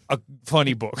a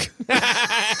funny book.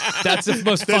 That's the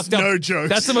most There's fucked up. no jokes.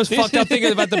 That's the most fucked up thing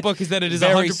about the book is that it is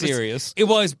Very 100% serious. It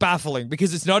was baffling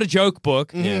because it's not a joke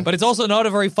book, but it's also not a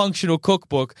very functional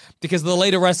cookbook because the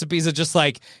later recipes are just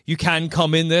like you can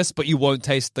cum in this, but you won't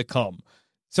taste the cum.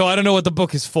 So I don't know what the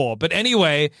book is for. But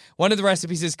anyway, one of the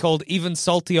recipes is called Even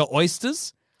Saltier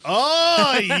Oysters.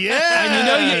 Oh, yeah. And you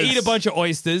know you eat a bunch of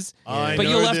oysters, I but know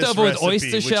you're left this over with recipe,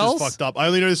 oyster which shells. Is fucked up. I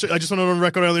only know this. I just want to on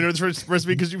record. I only know this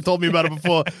recipe because you've told me about it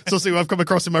before. So see what I've come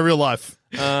across in my real life.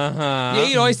 Uh-huh. You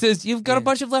eat oysters, you've got a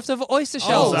bunch of leftover oyster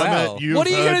shells. Oh, wow. Zamet, you've What are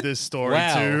you heard gonna- this story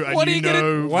Wow. too, and What are you you gonna-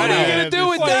 know. what are you gonna do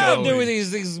with What that? do I do with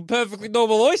these perfectly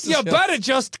normal oysters? You better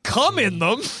just cum in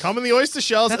them. Come in the oyster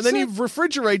shells, and then you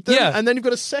refrigerate them, Yeah. and then you've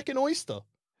got a second oyster.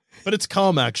 But it's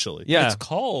cum, actually. Yeah. It's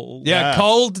cold. Yeah, Yeah.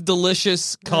 cold,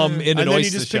 delicious cum in And an then oyster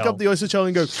you just shell. pick up the oyster shell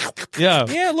and go. yeah.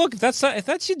 Yeah, look, if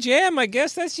that's your jam, I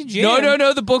guess that's your jam.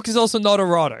 No. The book is also not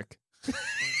erotic.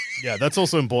 Yeah, that's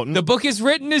also important. The book is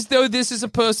written as though this is a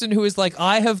person who is like,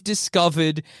 I have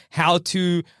discovered how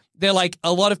to. They're like,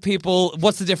 a lot of people,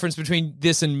 what's the difference between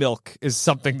this and milk is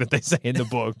something that they say in the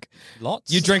book.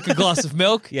 Lots. You drink a glass of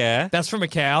milk. Yeah. That's from a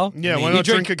cow. Yeah, You why not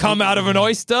drink drink a- cum out of an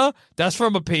oyster. That's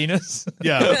from a penis.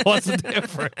 Yeah. What's the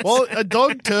difference? Well, a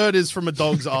dog turd is from a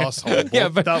dog's asshole. yeah,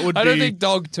 but that would I don't be. think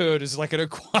dog turd is like an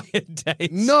acquired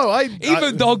taste. No,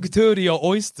 Even dog turdy are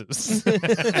oysters.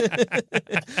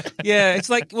 Yeah, it's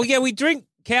like, well, yeah, we drink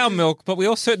cow milk, but we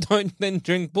also don't then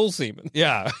drink bull semen.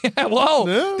 yeah. Well,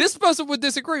 Yeah. this person would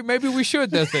disagree. Maybe we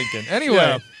should, they're thinking. Anyway.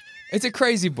 Yeah. It's a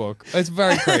crazy book. It's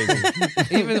very crazy.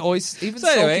 even even So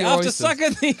anyway, salty after oysters.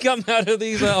 sucking the cum out of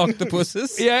these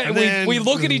octopuses, Yeah, And then- we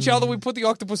look at each other, we put the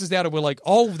octopuses down, and we're like,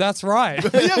 oh, that's right.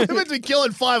 Yeah, we're meant to be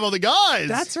killing 5 other guys.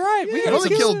 That's right. We We got, only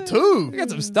some, killed 2. we got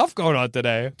some stuff going on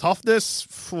today. Toughness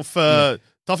for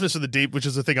toughness for the deep, which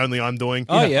is the thing only I'm doing.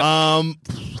 Oh, yeah. I'm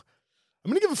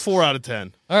gonna give it 4 out of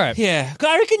 10. All right. yeah, 'cause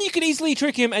I reckon you could easily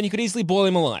trick him and you could easily boil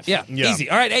him alive. Yeah, Yeah. easy.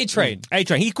 All right, A-Train.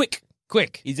 A-Train, he's quick.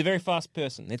 Quick. He's a very fast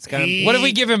person. It's kind of He- What if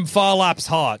we give him Far Lap's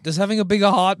heart? Does having a bigger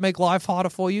heart make life harder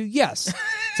for you? Yes.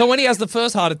 So when he has the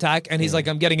first heart attack and he's like,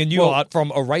 I'm getting a new heart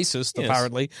from a racist,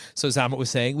 apparently, so Zamet was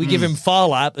saying, we give him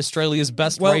Farlap, Australia's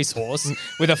best racehorse,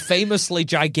 with a famously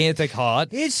gigantic heart.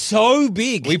 It's so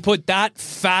big. We put that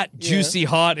fat, juicy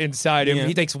heart inside him. Yeah.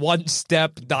 He takes one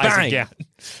step, dies Bang. again.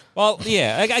 Well,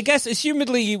 yeah, I guess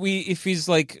assumedly, if he's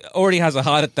like already has a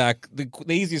heart attack, the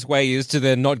easiest way is to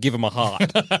then not give him a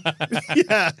heart.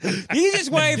 Yeah. The easiest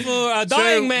way for a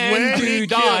dying man when to he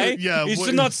die killed- is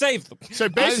to not save them. So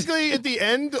basically, at the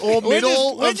end or We're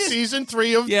middle just- of season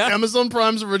 3 of Yeah. Amazon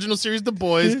Prime's original series, The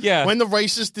Boys, Yeah. when the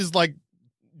racist is like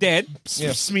Dead.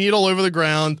 smeared all over the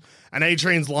ground and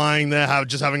A-Train's lying there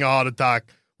just having a heart attack,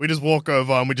 we just walk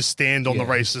over and we just stand on the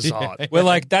racist heart. We're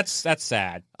like, that's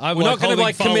sad. I'm We're not going to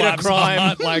holding commit a Farlap's crime.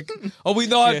 heart, like, are we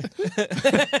not?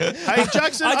 Hey,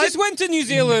 Jackson, I just went to New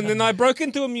Zealand and I broke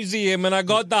into a museum and I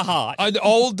got the heart. An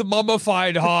old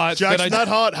mummified heart. Jackson, that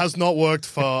heart has not worked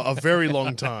for a very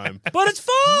long time. But it's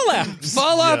Fallout.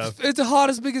 Farlap, it's a heart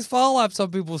as big as Farlap,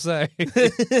 some people say.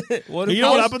 What You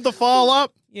know what happened to Fall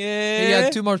Up? Yeah. He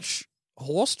had too much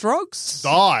horse drugs?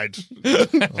 Died.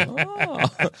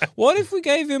 What if we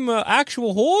gave him an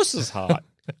actual horse's heart?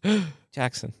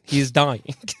 Jackson, he is dying.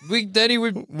 Then he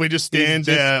would, We just stand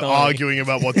just there dying. arguing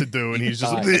about what to do, and he's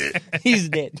just like, He's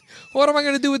dead. what am I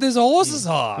going to do with this horse's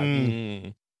heart?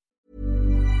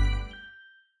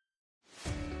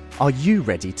 Are you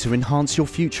ready to enhance your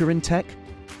future in tech?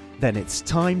 Then it's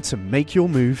time to make your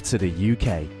move to the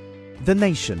UK, the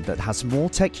nation that has more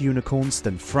tech unicorns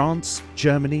than France,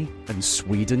 Germany, and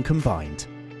Sweden combined.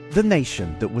 The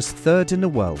nation that was third in the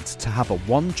world to have a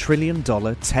 $1 trillion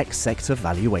tech sector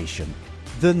valuation.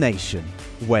 The nation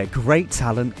where great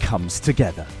talent comes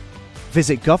together.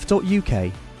 Visit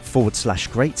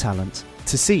gov.uk/great talent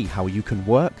to see how you can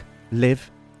work, live,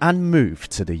 and move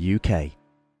to the UK.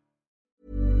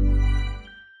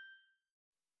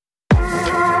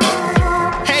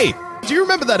 Hey, do you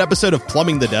remember that episode of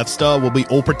Plumbing the Death Star where we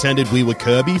all pretended we were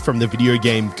Kirby from the video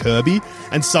game Kirby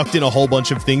and sucked in a whole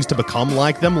bunch of things to become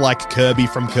like them, like Kirby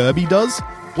from Kirby does?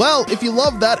 Well, if you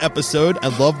love that episode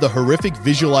and love the horrific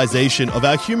visualization of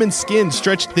our human skin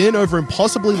stretched thin over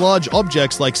impossibly large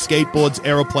objects like skateboards,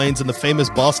 aeroplanes, and the famous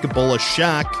basketballer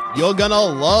Shaq, you're gonna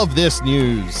love this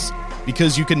news.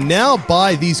 Because you can now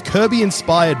buy these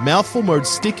Kirby-inspired Mouthful Mode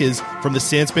stickers from the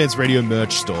Sanspants Radio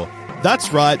merch store.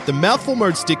 That's right, the Mouthful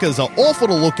Mode stickers are awful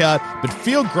to look at, but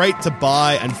feel great to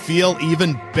buy and feel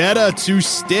even better to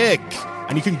stick.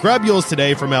 And you can grab yours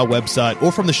today from our website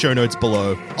or from the show notes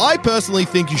below. I personally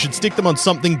think you should stick them on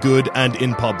something good and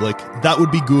in public. That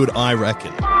would be good, I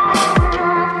reckon.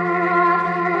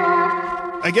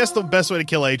 I guess the best way to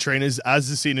kill A-Train is, as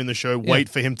the scene in the show, wait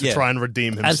for him to Yeah. try and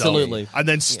redeem himself. Absolutely. And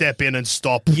then step in and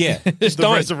stop Yeah. Just the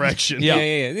don't. resurrection. Yeah.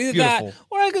 Either Beautiful. that,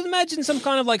 or I could imagine some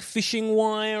kind of like fishing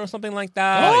wire or something like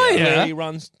that. Oh, yeah. Where he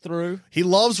runs through. He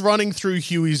loves running through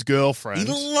Huey's girlfriend.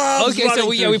 loves Okay, so running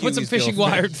we through put some Huey's fishing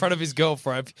girlfriend. wire in front of his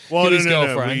girlfriend. Well, Huey's no.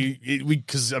 girlfriend.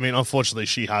 Because, I mean, unfortunately,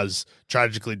 she has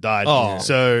tragically died. Oh.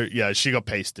 So, yeah, she got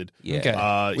pasted. Yeah.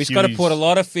 Okay. We've got to Huey's- put a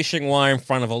lot of fishing wire in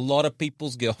front of a lot of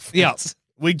people's girlfriends. Yeah.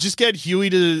 We just get Huey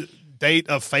to date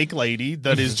a fake lady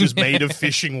that is just made of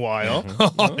fishing wire.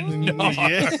 Oh, no.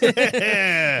 Yeah.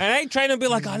 And A-Train will be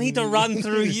like, I need to run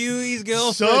through Huey's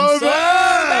girlfriend. So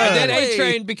bad! And then badly.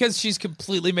 A-Train, because she's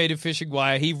completely made of fishing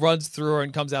wire, he runs through her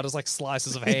and comes out as like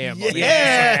slices of ham. on the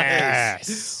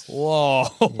Yes! outside.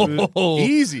 Whoa.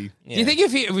 Easy. Do you think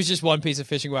if it was just one piece of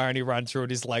fishing wire and he ran through it,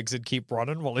 his legs would keep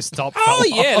running while he stopped? Oh,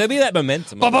 yeah, there'll be that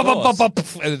momentum. of course.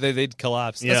 And then they'd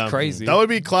collapse. That's crazy. That would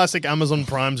be classic Amazon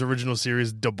Prime's original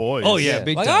series, The Boys. Oh, yeah,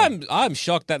 big Like, time. I'm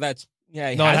shocked that that's he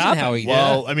Not hasn't happened. how he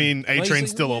Well, I mean, he's A-Train's like,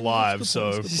 still yeah, alive, that's a good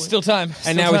point, so... that's a good point. Still time. And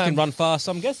Still now he time. can run fast.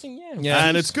 I'm guessing, yeah.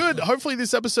 And it's good. Hopefully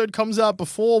this episode comes out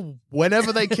before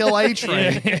whenever they kill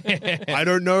A-Train. I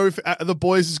don't know if The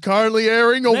Boys is currently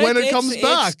airing or when it comes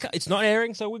back. It's not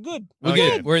airing, so we're good. We're Okay.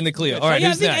 good. We're in the clear. So, All right, yeah, I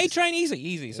who's think next? A-Train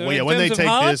easy. So Well, yeah, in when they terms of take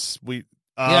heart this, we...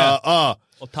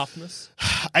 or toughness.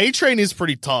 A-Train is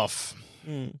pretty tough.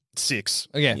 6.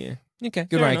 Okay. Yeah. Okay.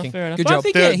 Good fair ranking. Enough, fair enough. Good But I job.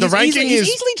 think, The he's ranking he's is-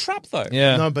 easily trapped though.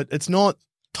 Yeah. No, but it's not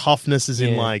toughness as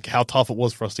in Yeah. like how tough it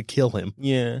was for us to kill him.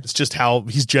 Yeah. It's just how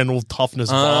his general toughness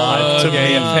Oh, vibe to okay,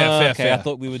 me. yeah, fair, okay. fair. I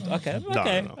thought we would. Okay.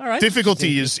 Okay. No. All right.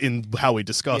 Difficulty is in how we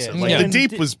discuss Yeah. it. Like Yeah. the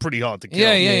deep was pretty hard to kill.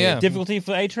 Yeah. Difficulty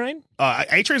for A-Train.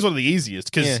 A-Train's one of the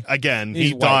easiest because Yeah. again He's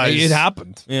he white. dies. It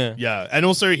happened. Yeah. Yeah, and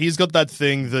also he's got that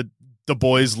thing that the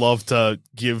boys love to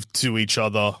give to each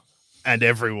other and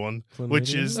everyone,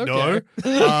 which is Okay.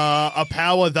 a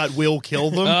power that will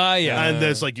kill them. Yeah. And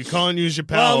there's like, you can't use your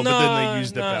power, but then they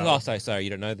use the no. power. Oh, sorry, you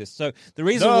don't know this. So the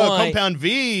reason No, why Compound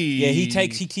V. he keeps Yeah,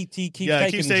 taking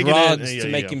keeps taking drugs it. to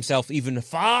make himself even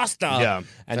faster. Yeah.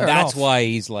 And Fair that's enough. why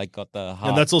he's like got the heart.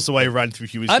 And that's also why he ran through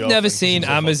Huey's I've never girlfriend, seen 'cause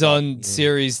he's so Amazon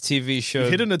series TV show.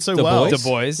 You've hidden it so The well. The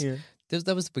Boys.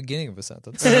 That was the beginning of a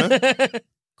sentence.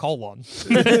 Colon.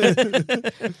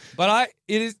 But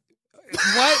it is.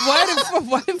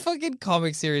 Why do fucking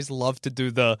comic series love to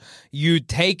do you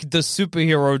take the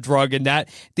superhero drug and that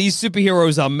these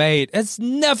superheroes are made? It's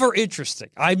never interesting.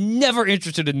 I'm never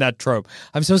interested in that trope.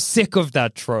 I'm so sick of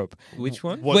that trope. Which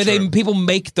one? What where trope? people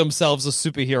make themselves a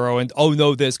superhero and oh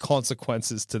no, there's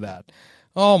consequences to that.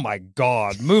 Oh my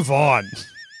God, move on.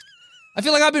 I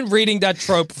feel like I've been reading that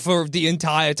trope for the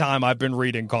entire time I've been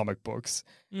reading comic books.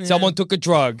 Yeah. Someone took a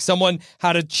drug. Someone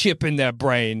had a chip in their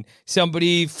brain.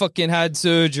 Somebody fucking had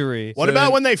surgery. What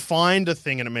about when they find a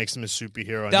thing and it makes them a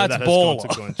superhero? And That's that has baller.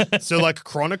 consequences? So, like,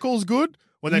 Chronicle's good?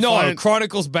 When they No, find,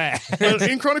 Chronicle's bad.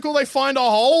 in Chronicle, they find a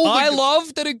hole. I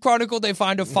love that in Chronicle they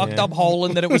find a fucked up hole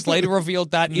and that it was later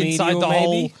revealed that inside the Meteor,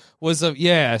 hole maybe? was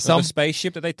a Some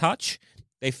spaceship that they touch.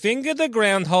 They finger the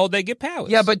ground hole, they get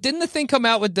powers. Yeah, but didn't the thing come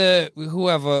out with the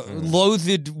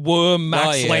loathed worm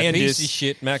Max Landis? Piece of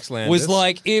shit, Max Landis. Was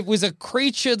like it was a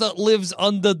creature that lives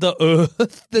under the earth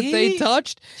that they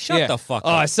touched. Shut the fuck Oh,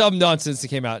 up. some nonsense that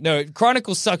came out. No,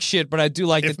 Chronicles suck shit, but I do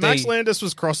like If that Max they. Landis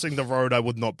was crossing the road, I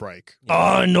would not brake.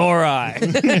 Oh, nor I.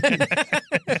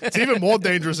 It's even more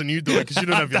dangerous than you do it because you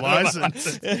don't have your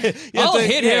license. I'll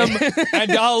hit him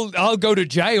and I'll go to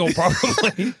jail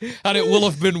probably, and it will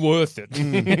have been worth it.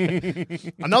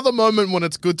 Another moment when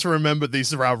it's good to remember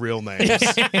these are our real names.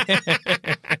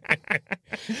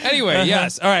 Anyway,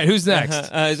 yes. All right, who's next?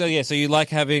 So you like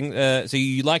having, so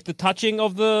you like the touching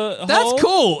of the hole? That's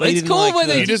cool. But you It's didn't cool like when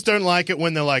the- they You just don't like it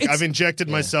when they're like, It's- I've injected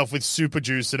myself with super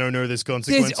juice and oh no, there's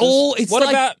consequences. It's What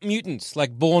like, about mutants,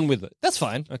 like born with it? that's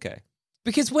fine Okay.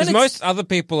 because when Because it's, most other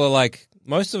people are like,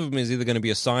 most of them is either going to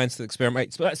be a science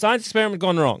experiment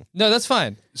gone wrong. no, that's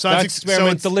fine. Science so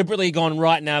experiment it's- deliberately gone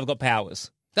right, now I've got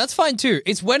powers. That's fine too.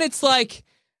 It's when it's like,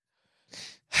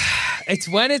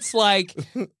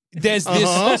 there's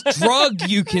this drug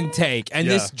you can take, and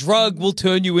Yeah. this drug will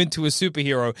turn you into a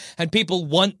superhero, and people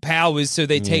want powers, so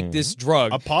they take this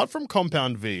drug. Apart from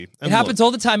Compound V. It happens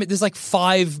all the time. There's like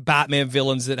 5 Batman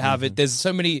villains that have it. There's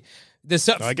so many. There's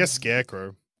so I guess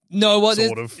Scarecrow. no. Well,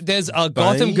 sort there's, of. there's a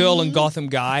Gotham Girl and Gotham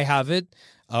Guy have it.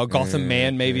 Gotham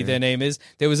Man, maybe their name is.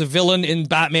 There was a villain in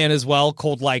Batman as well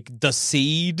called like the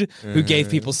Seed, who gave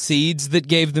people seeds that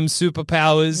gave them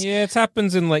superpowers. Yeah, it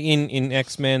happens in like in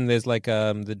X-Men. There's like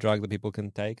the drug that people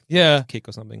can take, Yeah. kick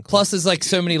or something. Plus, there's like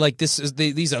so many like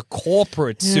these are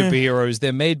corporate superheroes.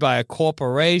 They're made by a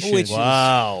corporation. Which is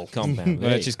Wow. Compound V.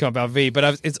 Which is Compound V,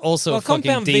 but it's also a fucking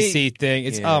Compound V DC thing.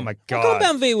 It's Yeah. oh my god. Well,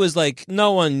 Compound V was like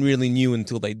no one really knew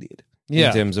until they did. Yeah.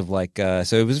 In terms of like,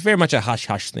 so it was very much a hush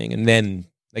hush thing, and then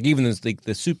like even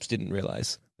the soups didn't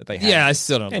realize that they had. Yeah, I it.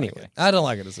 still don't. Anyway. like it. I don't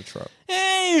like it as a trope.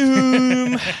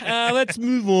 Hey, let's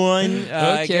move on.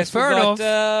 I Okay, guess fair we got,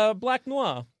 enough. Black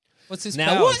Noir. What's his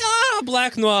Now, powers? what are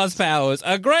Black Noir's powers?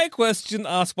 A great question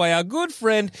asked by our good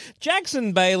friend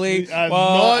Jackson Bailey.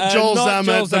 Not Joel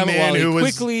Zammett, the man while he who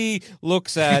was- quickly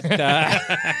looks at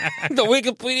the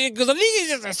Wikipedia, because I think he's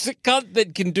just a sick cunt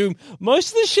that can do most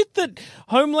of the shit that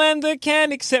Homelander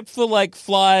can, except for like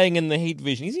flying and the heat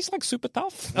vision. He's just like super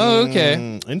tough. Oh,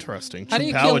 okay. Interesting. How do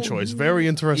you Power kill- choice. Very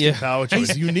interesting Yeah. power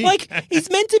choice. Unique. Like he's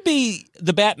meant to be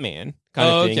the Batman kind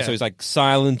of thing, okay. so he's like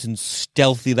silent and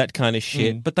stealthy, that kind of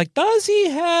shit. But like, does he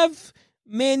have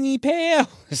many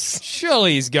powers?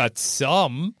 Surely he's got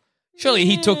some. Surely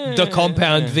he took the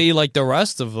Compound V like the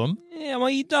rest of them. Yeah, well,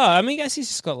 he does. I mean, I guess he's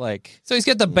just got like, So he's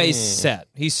got the base set.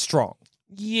 He's strong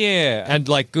yeah, and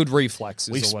like good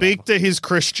reflexes. we or speak to his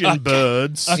Christian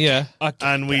birds. Yeah.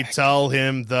 And we tell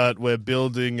him that we're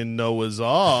building a Noah's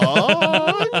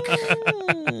Ark.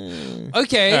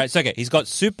 Okay. all right. So okay, he's got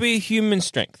superhuman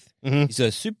strength. He's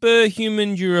got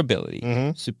superhuman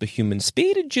durability, superhuman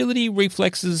speed, agility,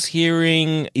 reflexes,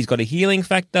 hearing. He's got a healing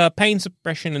factor, pain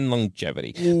suppression, and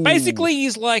longevity. Basically,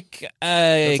 he's like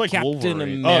That's like Captain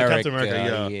Wolverine. America. Oh, Captain America,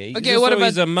 yeah. He's Okay, what also- about-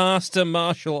 He's a master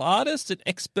martial artist, an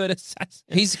expert assassin.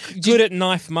 He's good at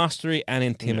knife mastery and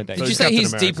intimidation. Did So you he's say Captain he's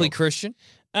America. deeply Christian?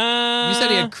 You You said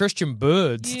he had Christian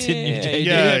birds, didn't you, JD?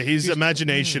 Yeah, his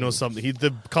imagination or something.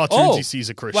 The cartoons he sees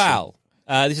are Christian. Wow.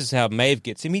 This is how Maeve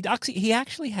gets him. He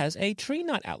actually has a tree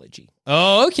nut allergy.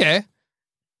 Oh, okay.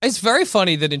 It's very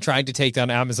funny that in trying to take down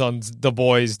Amazon's The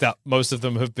Boys, that most of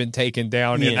them have been taken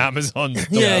down in Yeah. Amazon's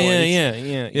The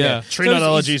Boys. Yeah. Tree So nut it's-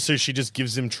 allergy, so she just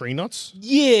gives him tree nuts?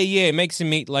 Yeah. It makes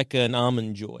him eat like an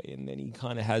almond joy, and then he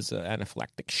kind of has an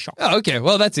anaphylactic shock. Oh, okay.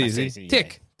 Well, that's easy. easy, yeah.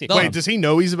 Tick. Tick. Done. Wait, does he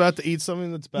know he's about to eat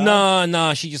something that's bad?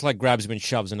 No, she just like grabs him and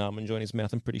shoves an almond joy in his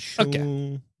mouth. I'm pretty sure.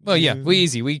 Okay. Well, yeah, we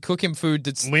easy. We cook him food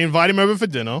that's... We invite him over for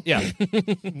dinner. Yeah.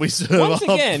 We serve Once up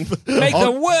again, make the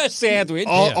worst sandwich.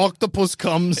 octopus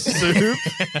cum soup.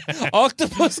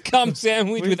 Octopus cum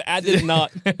sandwich with added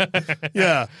nut.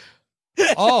 Yeah.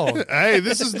 Oh, Hey,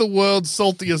 this is the world's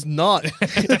saltiest nut.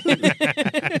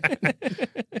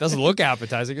 doesn't look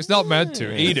appetizing. It's not meant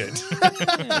to. Eat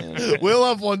it. We'll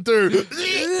have one too.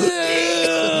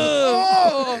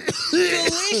 Oh,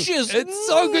 delicious. It's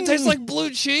so good. Tastes like blue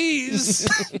cheese.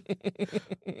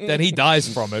 Then he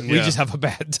dies from it. We Yeah. just have a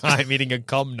bad time eating a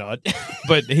cum nut,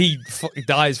 but he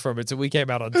dies from it, so we came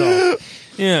out on top.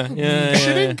 Yeah. She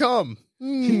didn't come.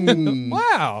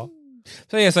 Wow.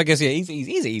 So yes, I guess he's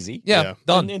easy. Yeah, Yeah.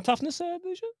 done. And toughness,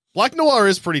 Lucia? Black Noir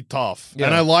is pretty tough. Yeah.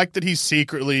 And I like that he's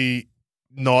secretly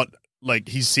not, like,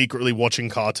 he's secretly watching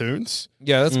cartoons.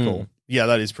 Yeah, that's cool. Yeah,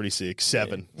 that is pretty sick.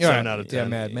 7 out of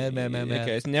 10. Yeah, mad.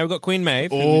 Okay, so now we've got Queen Maeve.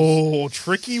 Oh,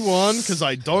 tricky one, because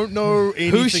I don't know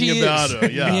anything she about is. her.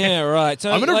 Yeah. Yeah, right.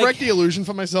 So I'm going to like, wreck the illusion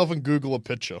for myself and Google a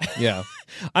picture. Yeah.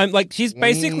 I'm like she's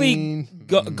basically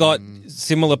got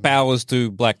similar powers to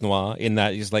Black Noir in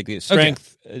that he's like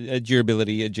strength,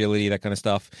 durability, agility, that kind of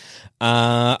stuff.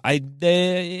 I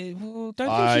don't think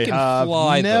she can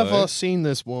fly. I've never though. seen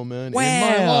this woman in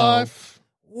my Wow. life.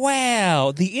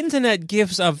 Wow, the internet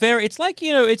gifs are very. It's like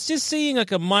it's just seeing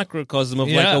like a microcosm of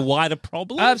like Yeah. a wider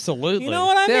problem. Absolutely. You know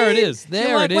what I mean? There it is. You're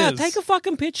There like, it wow, is. take a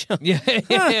fucking picture. Yeah.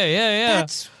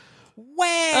 That's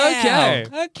wow.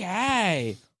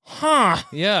 Okay. Huh.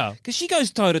 Yeah. Because she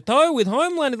goes toe to toe with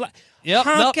Homeland. Like, Yep.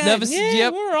 Nope, okay, never. yeah,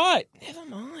 Yep. all right. Never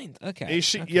mind. Okay. Is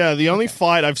she, Yeah, the only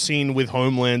fight I've seen with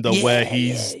Homelander where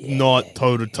he's not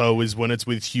toe to toe is when it's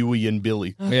with Huey and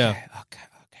Billy. Yeah. Okay.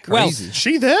 Crazy. Is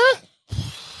she there?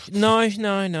 No.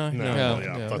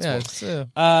 Yeah, that's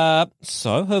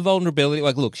So her vulnerability,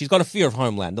 like, look, she's got a fear of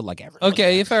Homelander, like everyone.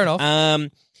 Okay. Yeah, fair enough.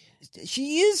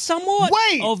 She is somewhat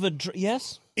Wait! of a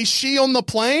yes. Is she on the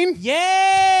plane? Yeah,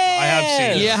 I have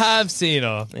seen You have seen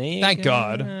her. Thank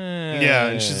God. Yeah,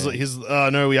 and he's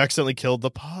no, we accidentally killed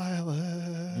the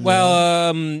pilot.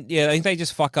 Well, yeah, I think they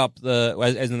just fuck up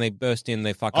as in they burst in,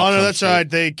 they fuck up. Oh no, some that's shit. right.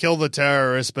 They kill the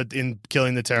terrorist, but in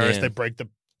killing the terrorist, Yeah. they break the.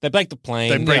 They break the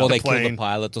plane, They break or the they kill plane. the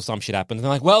pilot, or some shit happens. And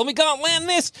they're like, "Well, we can't land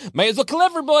this. May as well kill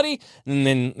everybody." And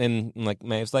then like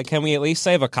Maeve's like, "Can we at least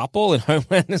save a couple?" And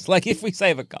Homelander's like, "If we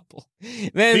save a couple,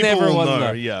 then People will everyone know,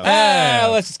 knows. yeah.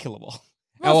 Let's just kill them all.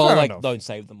 Well, Well, fair like, enough. don't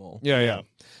save them all." Yeah.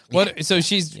 What? So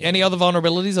she's any other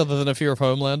vulnerabilities other than a fear of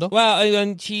Homelander? Well,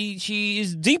 and she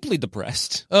is deeply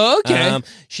depressed. Oh, okay.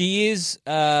 She is,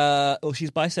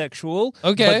 she's bisexual.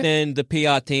 Okay. But then the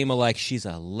PR team are like, she's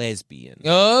a lesbian.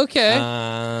 Okay.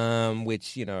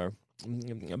 Which,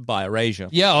 by erasure.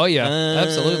 Yeah. Oh, yeah.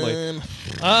 Absolutely.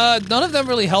 None of them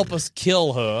really help us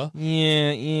kill her.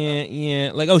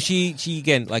 Yeah. Like, she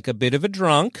again, like a bit of a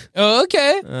drunk Oh,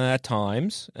 okay. at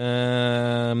times.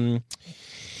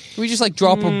 Can we just like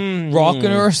drop a rock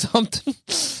in her or something?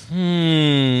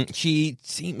 She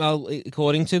seemed,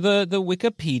 according to the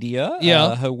Wikipedia,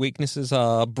 Yeah. her weaknesses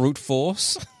are brute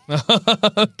force.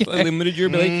 Okay. Limited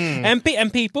durability,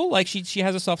 and people like she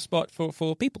has a soft spot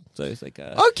for people. So it's like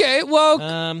Okay.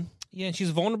 Well. yeah, she's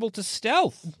vulnerable to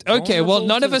stealth. Okay. Well, Vulnerable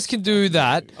none of to- us can do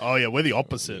that. Oh yeah, we're the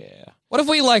opposite. Yeah. What if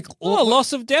we like? Oh,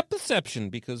 loss of depth perception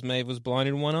because Maeve was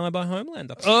blinded in one eye by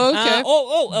Homelander.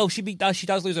 Okay. She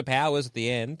does lose her powers at the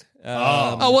end.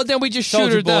 Oh well, then we just shoot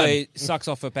Soldier her down. Boy sucks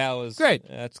off her powers. Great.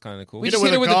 That's kind of cool. We Hit just her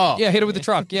hit her with with a car. hit her with the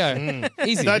truck. Yeah.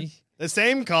 Easy. The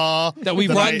same car That we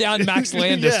run down Max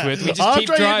Landis with. We just After keep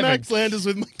I hit driving. Max Landis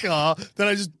with my car, then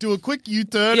I just do a quick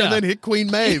U-turn Yeah. and then hit Queen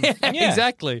Maeve. Yeah.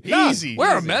 Exactly. Easy.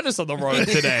 We're a menace on the road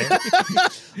today.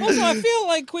 Also, I feel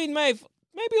like Queen Maeve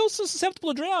maybe also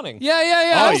susceptible to drowning. Yeah. Oh,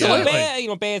 yeah.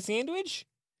 Absolutely. Bad sandwich.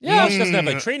 Yeah. She doesn't have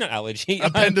a tree nut allergy.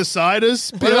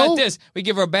 Appendicitis, What Bill? about this? We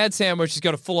give her a bad sandwich. She's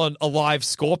got a full-on alive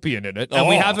scorpion in it, and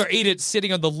we have her eat it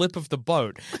sitting on the lip of the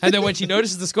boat. And then when she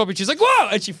notices the scorpion, she's like, "Whoa!"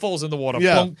 and she falls in the water.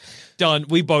 Yeah. Boom. Done.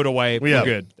 We boat away. We're Yeah.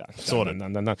 good. Sorted.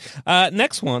 No.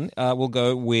 Next one, we'll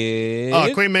go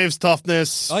with Queen Maeve's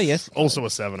toughness. Oh, yes. Also a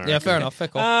 7. I Yeah, reckon. fair enough. Fair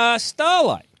call.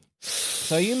 Starlight.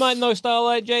 So you might know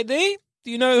Starlight, JD.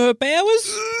 Do you know her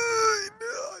powers?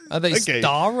 Are they Okay.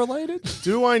 star related?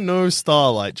 Do I know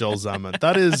Starlight, Joel Zammit?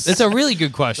 That is... That's a really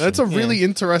good question. That's a really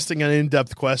interesting and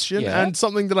in-depth question Yeah. and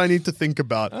something that I need to think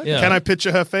about. Yeah. Can I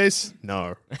picture her face?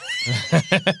 No.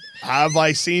 Have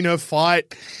I seen her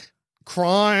fight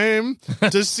crime?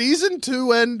 Does season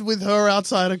 2 end with her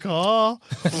outside a car?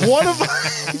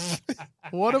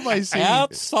 What have I seen?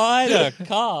 Outside a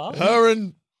car. Her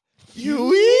and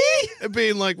Huey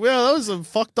being like, well, that was a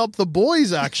fucked up the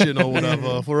boys action or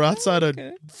whatever. If we're outside a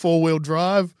 4-wheel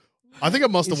drive. I think I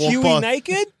must have Is walked Huey past.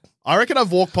 naked? I reckon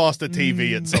I've walked past a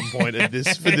TV at some point for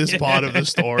this part of the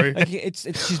story. Like it's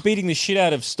she's beating the shit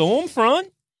out of Stormfront,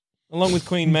 along with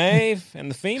Queen Maeve and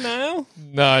the female.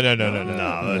 No.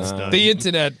 No, that's not. The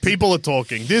internet. People are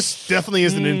talking. This definitely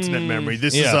is an internet memory.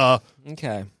 This is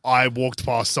Okay. I walked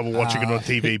past someone watching it on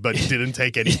TV, but didn't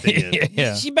take anything in.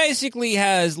 Yeah. She basically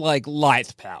has like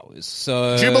light powers.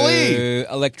 So Jubilee!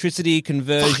 electricity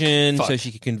conversion, Fuck. so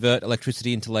she can convert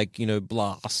electricity into like,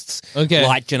 blasts. Okay.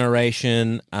 Light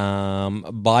generation,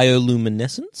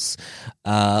 bioluminescence,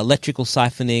 electrical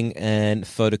siphoning, and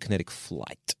photokinetic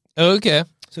flight. Okay.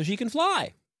 So she can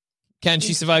fly. Can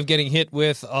she survive getting hit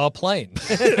with a plane?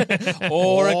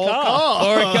 Or a car.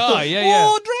 Or a car, yeah.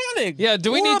 Or drowning. Yeah,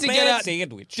 do we Or need a to get bad out?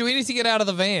 sandwich. Do we need to get out of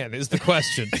the van? Is the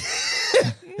question.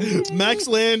 Max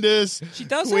Landis, She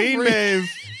does have Queen really- Maeve.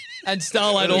 And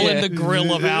Starlight all in the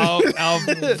grill of our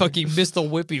fucking Mr.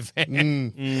 Whippy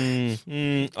van.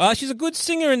 She's a good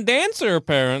singer and dancer,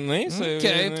 apparently. So,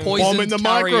 Okay, uh, poison Bomb in the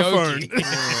karaoke.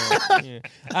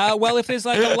 microphone. well, if there's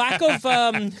like a lack of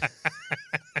bomb in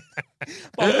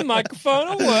the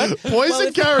microphone will work.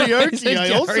 Poison karaoke, Poison I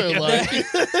also karaoke.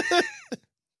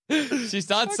 like. She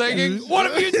starts singing,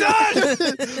 "What have you done?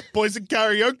 Poison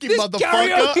karaoke, This motherfucker.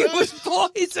 karaoke was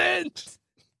poisoned."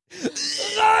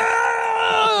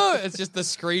 No! It's just the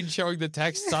screen showing the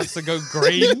text starts to go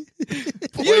green. You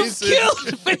Poison.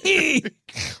 killed me!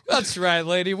 That's right,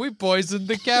 lady. We poisoned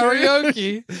the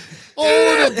karaoke. All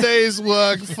the day's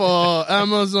work for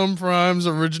Amazon Prime's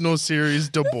original series,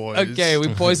 The Boys. Okay, we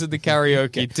poisoned the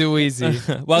karaoke. Too easy.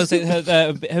 Well, so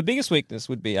her biggest weakness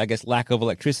would be, I guess, lack of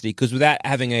electricity, because without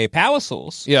having a power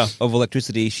source of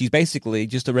electricity, she's basically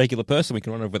just a regular person we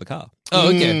can run over with a car. Oh,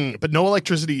 okay. But no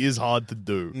electricity is hard to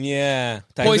do. Yeah.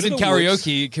 Poison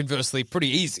karaoke, conversely, pretty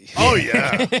easy. Oh,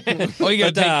 yeah. All you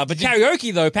gotta But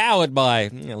karaoke, though, powered by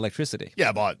electricity.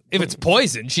 Yeah, but if it's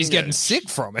poison, she's getting sick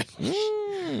from it.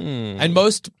 And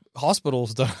most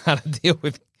hospitals don't know how to deal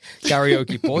with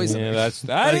karaoke poison. Yeah,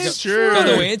 that is true.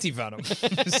 No anti-venom.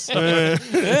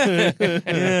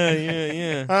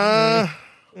 Yeah.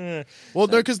 well,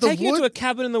 no, because the Taking her to a wood.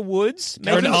 cabin in the woods. Or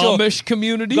an making sure- Amish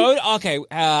community.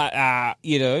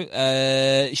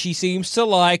 she seems to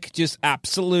like just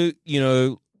absolute,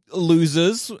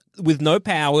 losers with no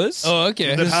powers. Oh,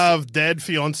 okay. That have dead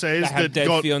fiancés That have that dead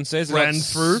got fiancés ran like,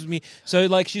 through. So,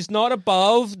 like, she's not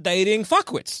above dating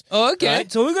fuckwits. Oh, okay.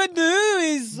 Right? So, all we gotta do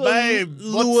is Babe,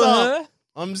 lure what's up? her.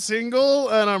 I'm single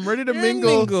and I'm ready to You're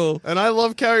mingle. mingle. And I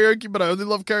love karaoke, but I only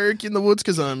love karaoke in the woods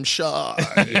because I'm shy.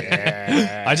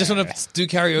 I just want to do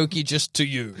karaoke just to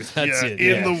you. That's it.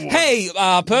 in the woods. Hey,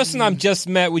 person I've just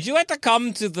met, would you like to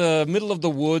come to the middle of the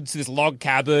woods, this log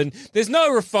cabin? There's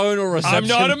no phone or reception.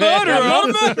 not a there. murderer.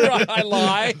 I'm not a murderer. I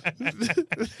lie.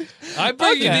 I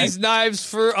bring you Okay. these knives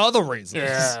for other reasons.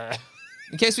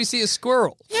 In case we see a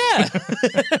squirrel. Yeah.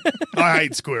 I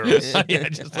hate squirrels. Yeah,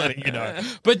 just letting you know.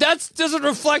 But that doesn't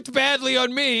reflect badly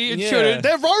on me. It Yeah. shouldn't.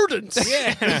 They're rodents.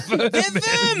 Yeah. They're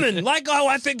vermin. Like,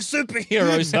 I think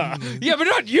superheroes are. Yeah, but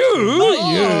not you.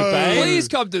 Not you, babe. Please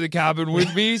come to the cabin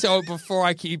with me so before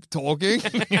I keep talking.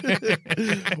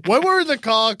 When we're in the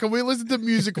car, can we listen to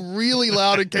music really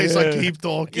loud in case I keep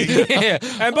talking? Yeah.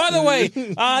 And by the way,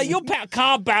 your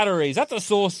car batteries, that's a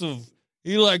source of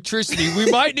Electricity.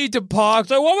 We might need to park.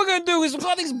 So what we're going to do is we've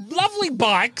got these lovely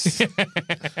bikes,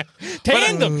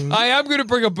 tandem. I am going to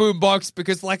bring a boombox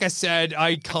because, like I said,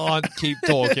 I can't keep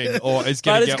talking or it's But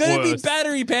going to it's get going to be worse.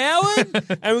 battery powered,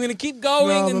 and we're going to keep going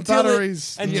No, the until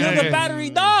batteries. the battery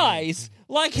dies.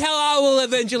 Like how I will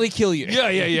eventually kill you.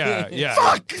 Yeah.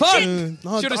 Fuck! Should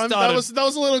have started. That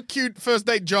was a little cute first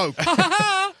date joke.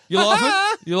 You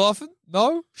laughing? You laughing?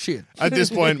 No? Shit. At this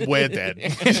point, we're dead.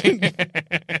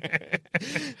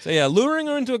 So yeah, luring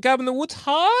her into a cabin in the woods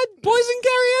hard. Poison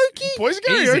karaoke. Poison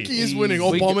karaoke Easy. is winning.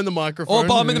 Or We bomb can- in the microphone. Or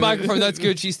bomb in the microphone. That's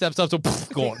good. She steps up to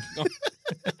gone.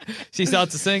 She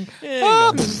starts to sing.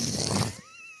 Now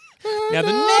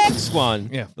the next one,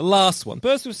 Yeah. the last one,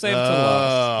 person who saved to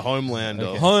last.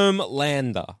 Homelander.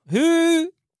 Homelander,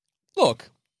 who, look,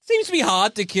 seems to be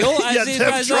hard to kill. Yeah,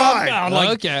 they've tried.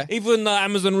 Okay. Even the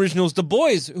Amazon Originals, The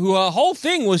Boys, who whole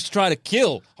thing was to try to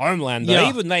kill Homelander. Yeah.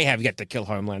 Even they have yet to kill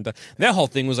Homelander. Their whole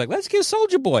thing was like, let's kill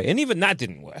Soldier Boy. And even that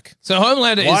didn't work. So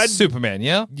Homelander Why'd- is Superman,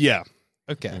 yeah? Yeah.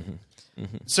 Okay.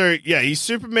 So, yeah, he's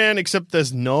Superman, except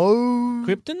there's no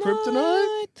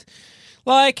Kryptonite?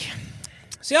 Like,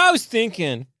 see, I was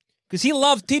thinking, because he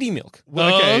loved titty milk.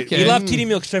 Okay. He loved titty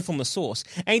milk straight from the source.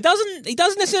 And he doesn't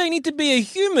necessarily need to be a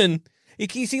human.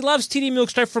 He loves titty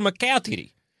milk straight from a cow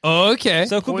titty. Okay.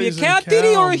 So it could be a Poison cow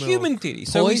titty cow or a milk. human titty.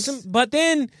 So but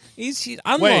then he's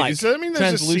unlike Wait, does that mean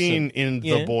there's a translucent. scene in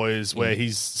Yeah. The Boys where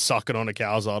he's sucking on a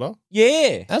cow's udder?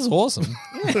 Yeah. That's awesome.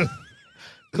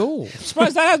 Cool.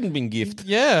 Surprised that hasn't been gift.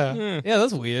 Yeah. Yeah,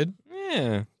 that's weird.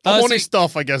 Yeah. Horny so-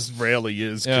 stuff, I guess, rarely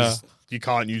is because you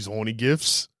can't use horny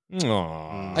gifts.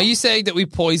 Aww. Are you saying that we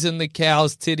poison the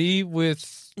cow's titty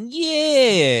with...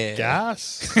 Yeah.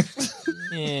 Gas?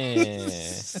 Yeah.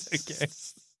 Okay.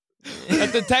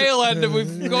 At the tail end,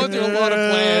 we've gone through a lot of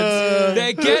plans.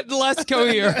 They're getting less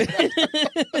coherent.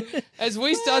 As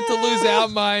we start to lose our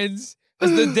minds, as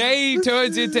the day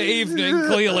turns into evening,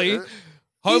 clearly,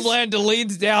 Homelander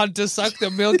leans down to suck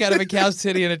the milk out of a cow's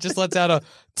titty, and it just lets out a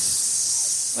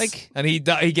and he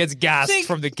gets gassed See,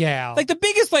 from the cow. Like the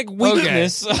biggest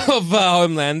weakness of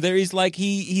Homelander is like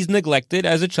he's neglected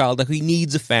as a child. Like he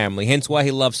needs a family. Hence why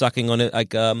he loves sucking on it.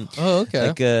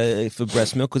 For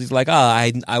breast milk because he's like,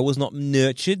 I was not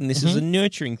nurtured, and this is a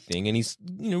nurturing thing, and he's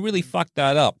really fucked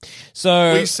that up.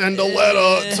 So We send a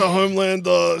letter to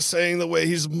Homelander saying that we're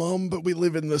his mum, but we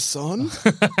live in the sun.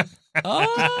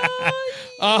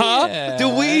 yeah. Do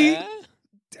we?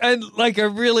 And I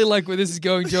really like where this is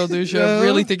going, Joel Dusha. I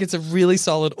really think it's a really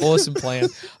solid, awesome plan.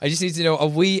 I just need to know: are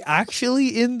we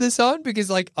actually in the sun? Because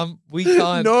we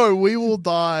can't. No, we will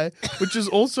die, which is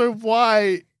also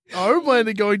why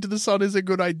Homelander going to the sun is a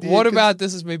good idea. What about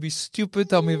this is maybe stupid?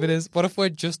 Tell me if it is. What if we're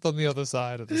just on the other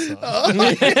side of the sun?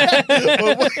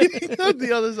 We're waiting on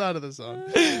the other side of the sun.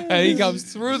 And he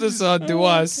comes through the sun to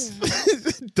us.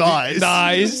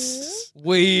 Dies.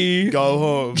 We Go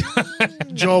home.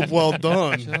 Job well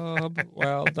done. Job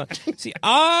well done. See,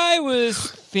 I was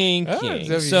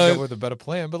thinking. so with a better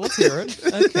plan, but let's hear it.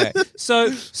 Okay, so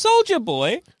Soldier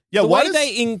Boy. Yeah, the why way does-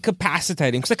 they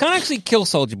incapacitate him, because they can't actually kill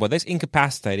Soldier Boy, they just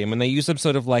incapacitate him, and they use some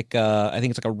sort of I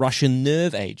think it's like a Russian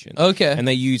nerve agent. Okay. And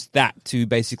they use that to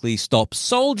basically stop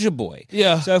Soldier Boy.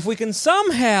 Yeah. So if we can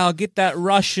somehow get that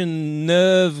Russian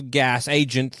nerve gas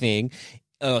agent thing,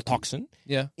 toxin,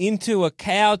 Yeah. into a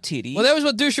cow titty. Well, that was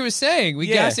what Dusha was saying. We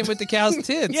Yeah. gas him with the cow's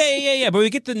tits. Yeah. But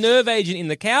we get the nerve agent in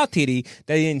the cow titty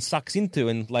that he then sucks into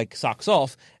and sucks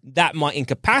off. That might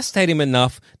incapacitate him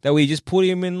enough that we just put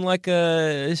him in like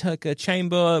a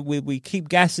chamber. We keep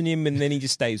gassing him and then he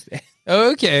just stays there.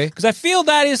 Okay. Because I feel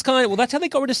that is that's how they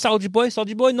got rid of Soldier Boy.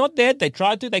 Soldier Boy not dead. They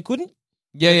tried to, they couldn't.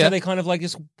 Yeah. So they kind of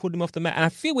just put him off the map. And I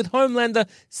feel with Homelander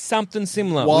something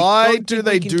similar. Why We don't do think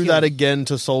they we can do kill that him. again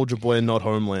to Soldier Boy and not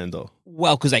Homelander?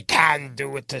 Well, because they can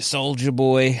do it to Soldier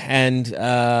Boy, and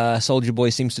Soldier Boy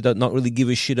seems to not really give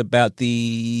a shit about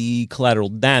the collateral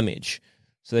damage.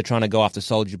 So they're trying to go after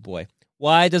Soldier Boy.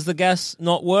 Why does the gas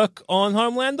not work on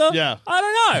Homelander? Yeah. I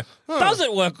don't know. Does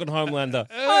it work on Homelander?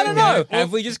 I don't know.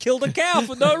 Have we just killed a cow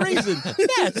for no reason?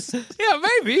 Yes. Yeah,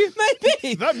 maybe.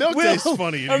 Maybe. That milk tastes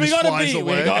funny. And we just gotta flies be,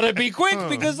 away. we gotta be quick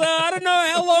because I don't know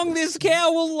how long this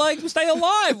cow will stay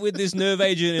alive with this nerve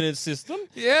agent in its system.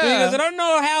 Yeah. Because I don't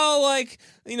know how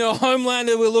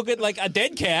Homelander will look at a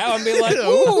dead cow and be like,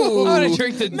 ooh, I want to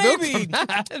drink the milk maybe, from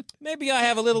that. maybe I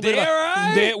have a little bit Dare of.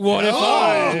 I? What if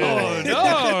I?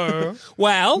 No.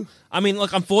 Well, I mean,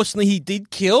 unfortunately, he did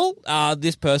kill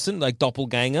this person,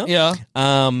 doppelganger. Yeah.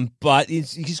 But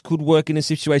it could work in a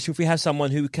situation if we have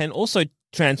someone who can also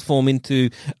transform into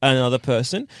another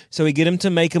person. So we get him to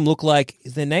make him look like,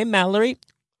 is their name Mallory?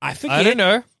 I forget. I don't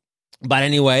know. But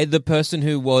anyway, the person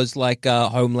who was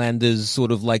Homelander's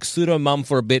sort of pseudo mum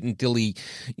for a bit until he,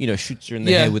 shoots her in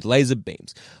the head with laser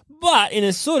beams. But in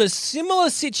a sort of similar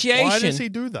situation, Why does he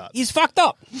do that? he's fucked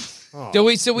up. Do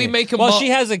we make him? Well, she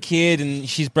has a kid and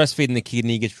she's breastfeeding the kid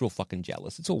and he gets real fucking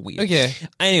jealous. It's all weird. Okay.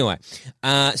 Anyway,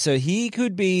 so he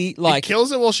could be He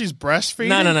kills it while she's breastfeeding?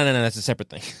 No, that's a separate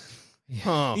thing.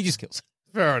 Huh. He just kills.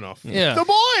 Fair enough. Yeah. The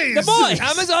boys! The boys!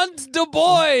 Amazon's The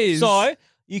Boys. So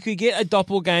you could get a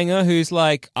doppelganger who's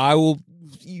I will.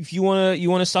 If you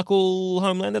wanna suckle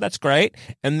Homelander, that's great.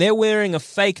 And they're wearing a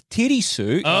fake titty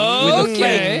suit with a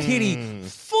fake titty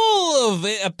full of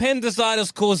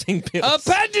appendicitis causing pills.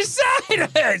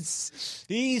 Appendicitis.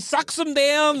 He sucks them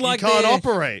down He like can't they're-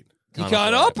 operate. He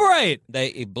can't operate.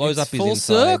 It blows It's up his full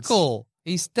insides. circle.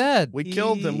 He's dead. We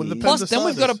killed him with the Plus, appendicitis. then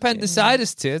we've got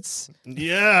appendicitis tits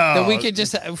Yeah. that we could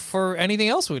just have for anything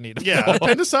else we need. Yeah,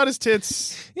 appendicitis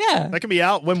tits. Yeah. That can be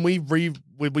out when we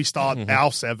start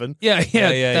our 7. Yeah. That's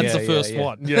yeah, the first yeah.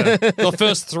 one. Yeah. The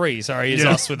first 3, sorry, is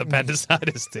Yeah. us with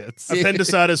appendicitis tits.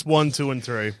 Appendicitis 1, 2, and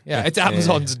 3. Yeah, it's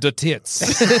Amazon's the tits.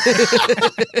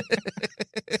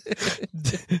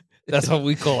 That's what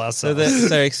we call So, ourselves. is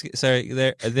there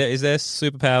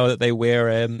superpower that they wear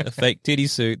a fake titty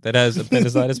suit that has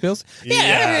appendicitis pills?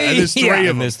 Yeah, and there's 3 of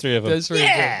them. There's 3 of them. That's really good.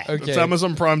 It's Okay.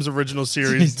 Amazon Prime's original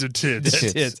series, The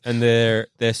Tits. Tits. And they're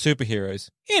superheroes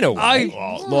in a way.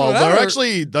 Well, they're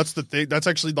actually, that's the thing. That's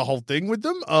actually the whole thing with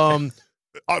them.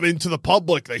 I mean, to the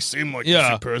public, they seem like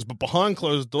Yeah. superheroes, but behind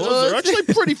closed doors, they're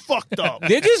actually pretty fucked up.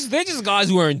 They're just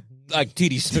guys wearing like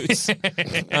titty suits.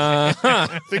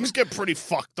 Things get pretty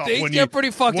fucked up Things when get you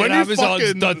pretty fucked when at you Amazon's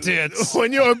fucking- The Tits.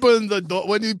 When you open the door,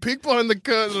 when you peek behind the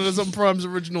curtain on Amazon Prime's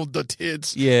original The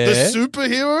Tits, Yeah. the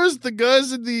superheroes, the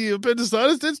guys in the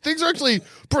appendicitis tits, things are actually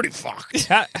pretty fucked.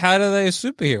 How do they a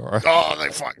superhero? Oh, they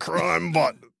fight crime,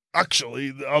 but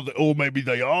actually, or maybe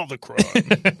they are the crime.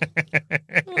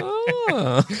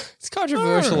 Oh. It's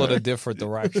controversial in a different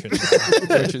direction,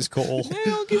 which is cool.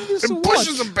 I'll give this a It watch.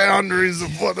 pushes the boundaries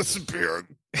of what a superhero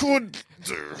could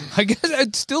do. I guess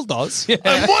it still does. Yeah.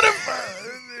 And what if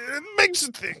it makes you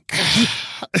think?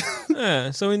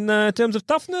 So in terms of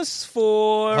toughness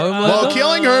for Homelander? Well,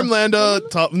 killing Homelander,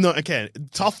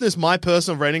 toughness, my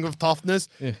personal rating of toughness,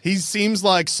 he seems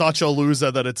like such a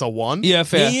loser that it's a 1. Yeah,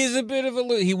 fair. He is a bit of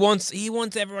a he wants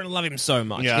everyone to love him so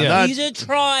much. Yeah, that- He's a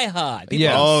try hard.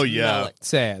 Yeah. Oh, yeah.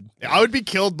 Sad. I would be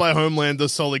killed by Homelander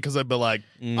solely because I'd be like,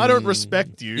 I don't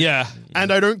respect you. Yeah.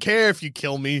 And I don't care if you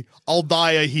kill me. I'll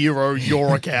die a hero.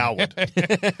 You're a coward.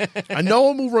 And no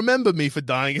one will remember me for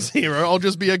dying as a hero. I'll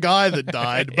just be a guy that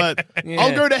died. But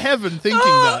I'll go to heaven thinking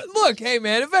that. Look, hey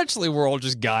man, eventually we're all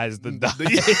just guys that die.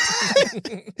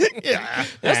 Yeah.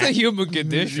 That's the human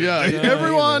condition. Yeah.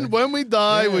 Everyone, when we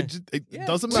die, it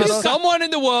doesn't matter. Just someone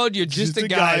in the world, you're just a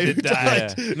guy who that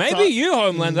died. died. Maybe you,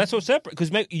 Homeland, that's what's separate.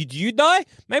 Because you die,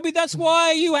 maybe that's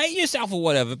why you hate yourself or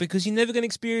whatever, because you're never going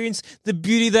to experience the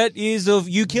beauty that is of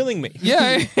you killing me.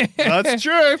 Yeah. That's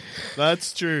true.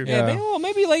 That's true. Yeah,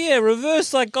 maybe reverse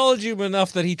psychology him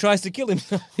enough that he tries to kill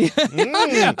himself.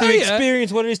 Yeah. To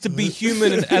experience what it is to be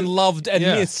human and loved and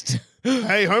Yeah. missed.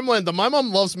 Hey, Homelander, my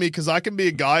mom loves me because I can be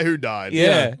a guy who died.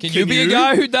 Yeah. Can you be a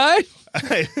guy who died?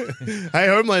 Hey,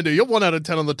 Homelander, you're 1 out of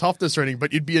 10 on the toughness rating,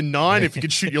 but you'd be a 9 if you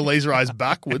could shoot your laser eyes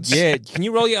backwards. Yeah, can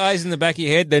you roll your eyes in the back of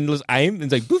your head, then just aim and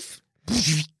say poof?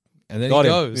 And then Got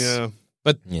he him. goes. Yeah.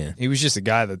 But Yeah. he was just a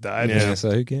guy that died. Yeah. So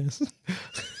who cares?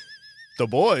 The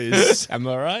boys. Am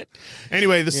I right?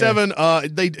 Anyway, the 7,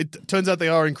 it turns out they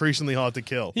are increasingly hard to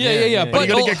kill. Yeah. But you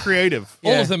got to all, get creative.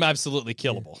 all of them absolutely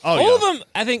killable. Oh, All yeah. of them,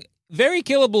 I think, very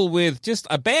killable with just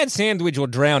a bad sandwich or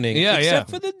drowning. Yeah, except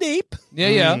yeah. for the deep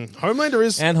Yeah. Homelander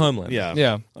is. and Homeland. Yeah.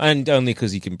 Yeah. And only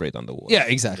because he can breathe underwater. Yeah,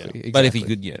 exactly. But if he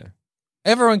exactly. could,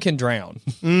 Everyone can drown.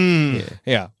 Mm.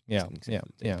 Yeah.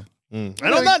 And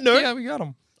on that note, Yeah, we got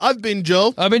him. I've been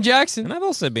Joel. I've been Jackson. And I've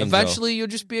also been Eventually, you'll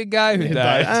just be a guy who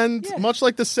died. And much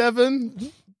like the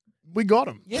 7, we got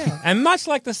him. Yeah. And much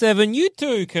like the 7, you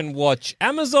too can watch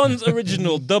Amazon's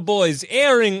original The Boys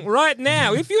airing right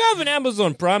now. If you have an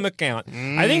Amazon Prime account,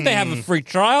 I think they have a free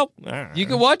trial. You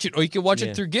can watch it, or you can watch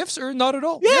it through GIFs, or not at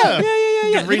all. Yeah.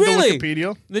 You can read Really? the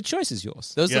Wikipedia. The choice is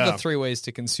yours. Those are Yeah. the 3 ways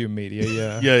to consume media.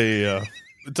 Yeah. Yeah.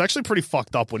 It's actually pretty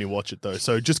fucked up when you watch it, though.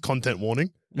 So just content warning.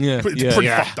 Yeah. It's pretty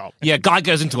fucked up. Yeah, guy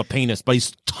goes into a penis, but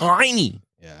he's tiny.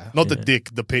 Not the dick,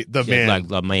 the Yeah, man. like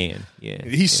the man. Yeah.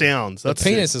 He sounds. The That's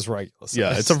penis it. is regular.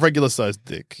 Yeah, it's a regular sized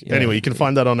dick. Anyway, you can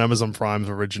find that on Amazon Prime's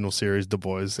original series, The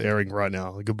Boys, airing right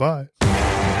now. Goodbye.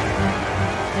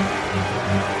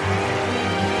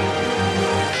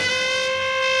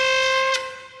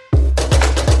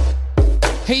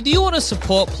 Hey, do you want to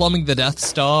support Plumbing the Death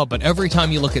Star, but every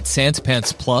time you look at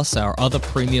Sanspants Plus, our other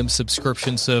premium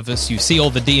subscription service, you see all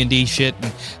the D&D shit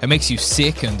and it makes you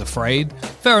sick and afraid?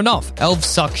 Fair enough, elves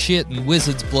suck shit and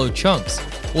wizards blow chunks.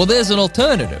 Well, there's an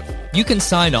alternative. You can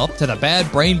sign up to the Bad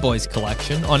Brain Boys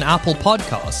collection on Apple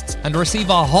Podcasts and receive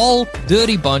a whole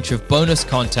dirty bunch of bonus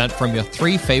content from your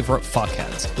 3 favorite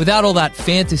fuckheads, without all that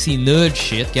fantasy nerd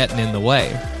shit getting in the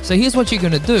way. So here's what you're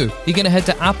going to do. You're going to head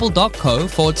to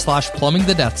apple.co/plumbing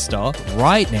the Death Star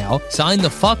right now, sign the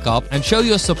fuck up, and show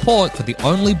your support for the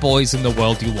only boys in the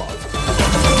world you love.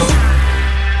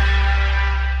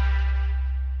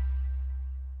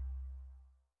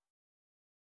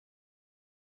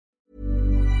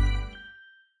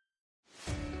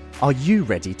 Are you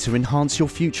ready to enhance your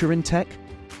future in tech?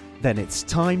 Then it's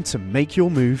time to make your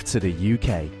move to the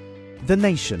UK. the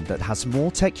nation that has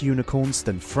more tech unicorns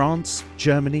than France,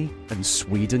 Germany, and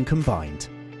Sweden combined.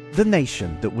 The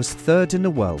nation that was third in the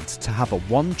world to have a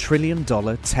 $1 trillion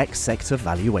tech sector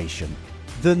valuation.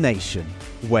 The nation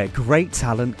where great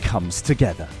talent comes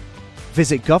together.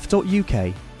 Visit gov.uk/great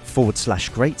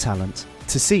talent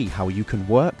to see how you can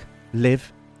work,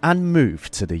 live, and move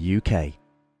to the UK.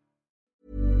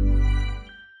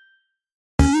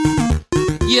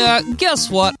 Yeah, guess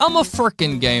what? I'm a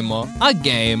frickin' gamer. I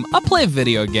game, I play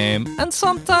video game, and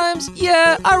sometimes,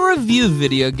 I review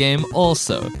video game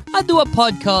also. I do a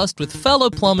podcast with fellow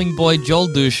plumbing boy Joel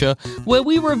Dusha, where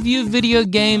we review video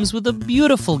games with a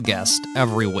beautiful guest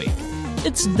every week.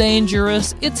 It's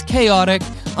dangerous, it's chaotic,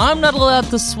 I'm not allowed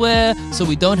to swear, so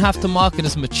we don't have to mark it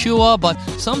as mature, but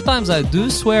sometimes I do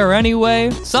swear anyway.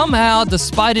 Somehow,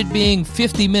 despite it being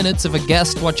 50 minutes of a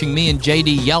guest watching me and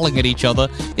JD yelling at each other,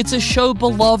 it's a show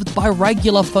beloved by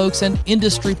regular folks and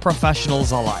industry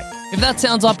professionals alike. If that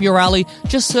sounds up your alley,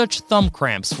 just search Thumb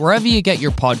Cramps wherever you get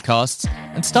your podcasts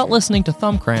and start listening to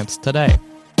Thumb Cramps today.